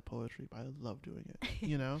 sucked at poetry, but I love doing it.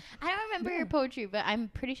 You know, I don't remember your poetry, but I'm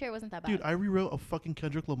pretty sure it wasn't that bad. dude, I rewrote a fucking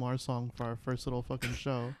Kendrick Lamar song for our first little fucking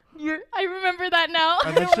show. I remember that now.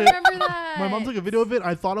 And that shit, Remember that? my mom took a video of it.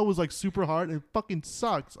 I thought it was like super hard, and it fucking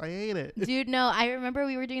sucks. I hate it. Dude, no, I remember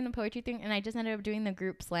we were doing the poetry thing, and I just ended up doing the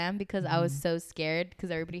group slam because I was so scared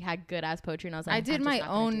because everybody had good ass poetry, and I was like, I did I'm my just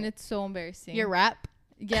not gonna own. do it. It's so embarrassing. Your rap.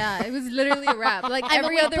 Yeah, it was literally a rap. Like I'm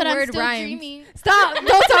every awake, other but I'm word still rhymes. dreaming. Stop!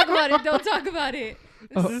 Don't talk about it. Don't talk about it.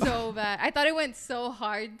 It's so bad. I thought it went so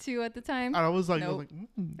hard too at the time. And I was like, Nope.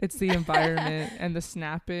 It's the environment and the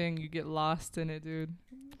snapping. You get lost in it, dude.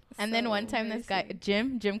 And then So one time this guy,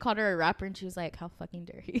 Jim called her a rapper, and she was like, how fucking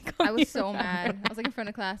dare he call I you was a so rapper?" mad. I was like in front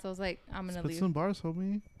of class. I was like, I'm gonna spit leave. some bars,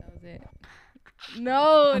 homie. That was it.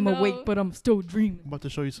 No, I'm no. awake, but I'm still dreaming. I'm about to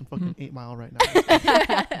show you some fucking 8 Mile right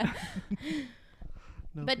now.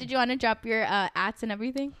 No, But did you want to drop your ats and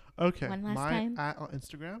everything? okay, one last my time? at on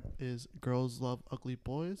Instagram is Girls Love Ugly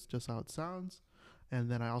Boys, just how it sounds.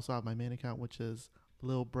 And then I also have my main account, which is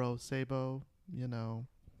Lil Bro Sabo. You know,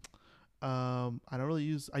 I don't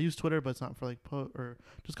really I use Twitter, but it's not for like or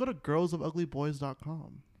just go to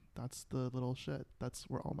girlsofuglyboys.com. That's the little shit. That's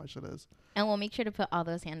where all my shit is. And we'll make sure to put all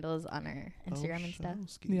those handles on our Instagram and stuff.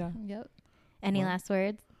 Showski. Yeah. Yep. Any What? last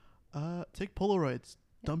words? Take Polaroids.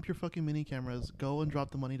 Dump your fucking mini cameras. Go and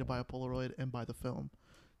drop the money to buy a Polaroid and buy the film.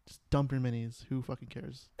 Just dump your minis. Who fucking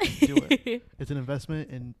cares? Do it. It's an investment,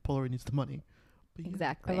 and Polaroid needs the money. But yeah.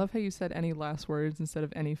 Exactly. I love how you said any last words instead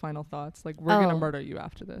of any final thoughts. Like, we're Oh. gonna murder you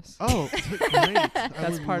after this. Oh, great! I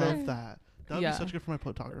That's would part of- love that. That would Yeah. be such good for my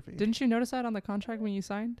photography. Didn't you notice that on the contract when you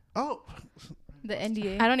signed? Oh, The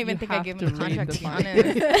NDA. I don't even You think I have gave to him the read contract, the to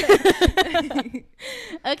be honest.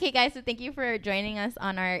 Okay, guys, so thank you for joining us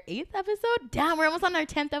on our 8th episode. Damn, we're almost on our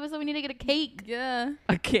 10th episode. We need to get a cake. Yeah.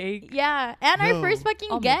 A cake. Yeah, and our No. first fucking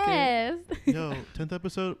I'll make it. guest. yo, 10th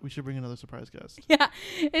episode. We should bring another surprise guest. Yeah,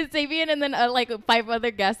 it's Sabian and then like 5 other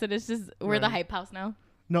guests, and it's just we're the Right. hype house now.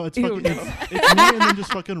 No, it's Ew, fucking. no. It's me and then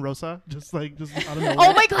just fucking Rosa. Just out of nowhere.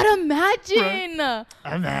 Oh my god, imagine!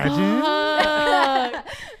 Imagine. Fuck.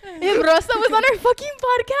 If Rosa was on our fucking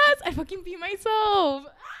podcast, I'd fucking be myself.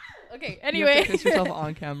 Okay, You have to anyway. kiss yourself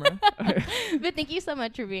on camera. But thank you so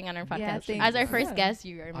much for being on our Yeah, podcast. thanks. As our first Yeah. guest,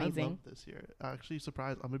 you are I amazing. love this year. Actually,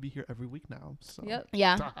 surprised. I'm gonna be here every week now. So. Yep.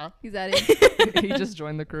 Yeah. Ta-ha. He's at it. He just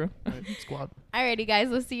joined the crew. Right, squad. Alrighty, guys.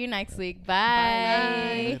 We'll see you next week.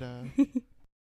 Bye. Later.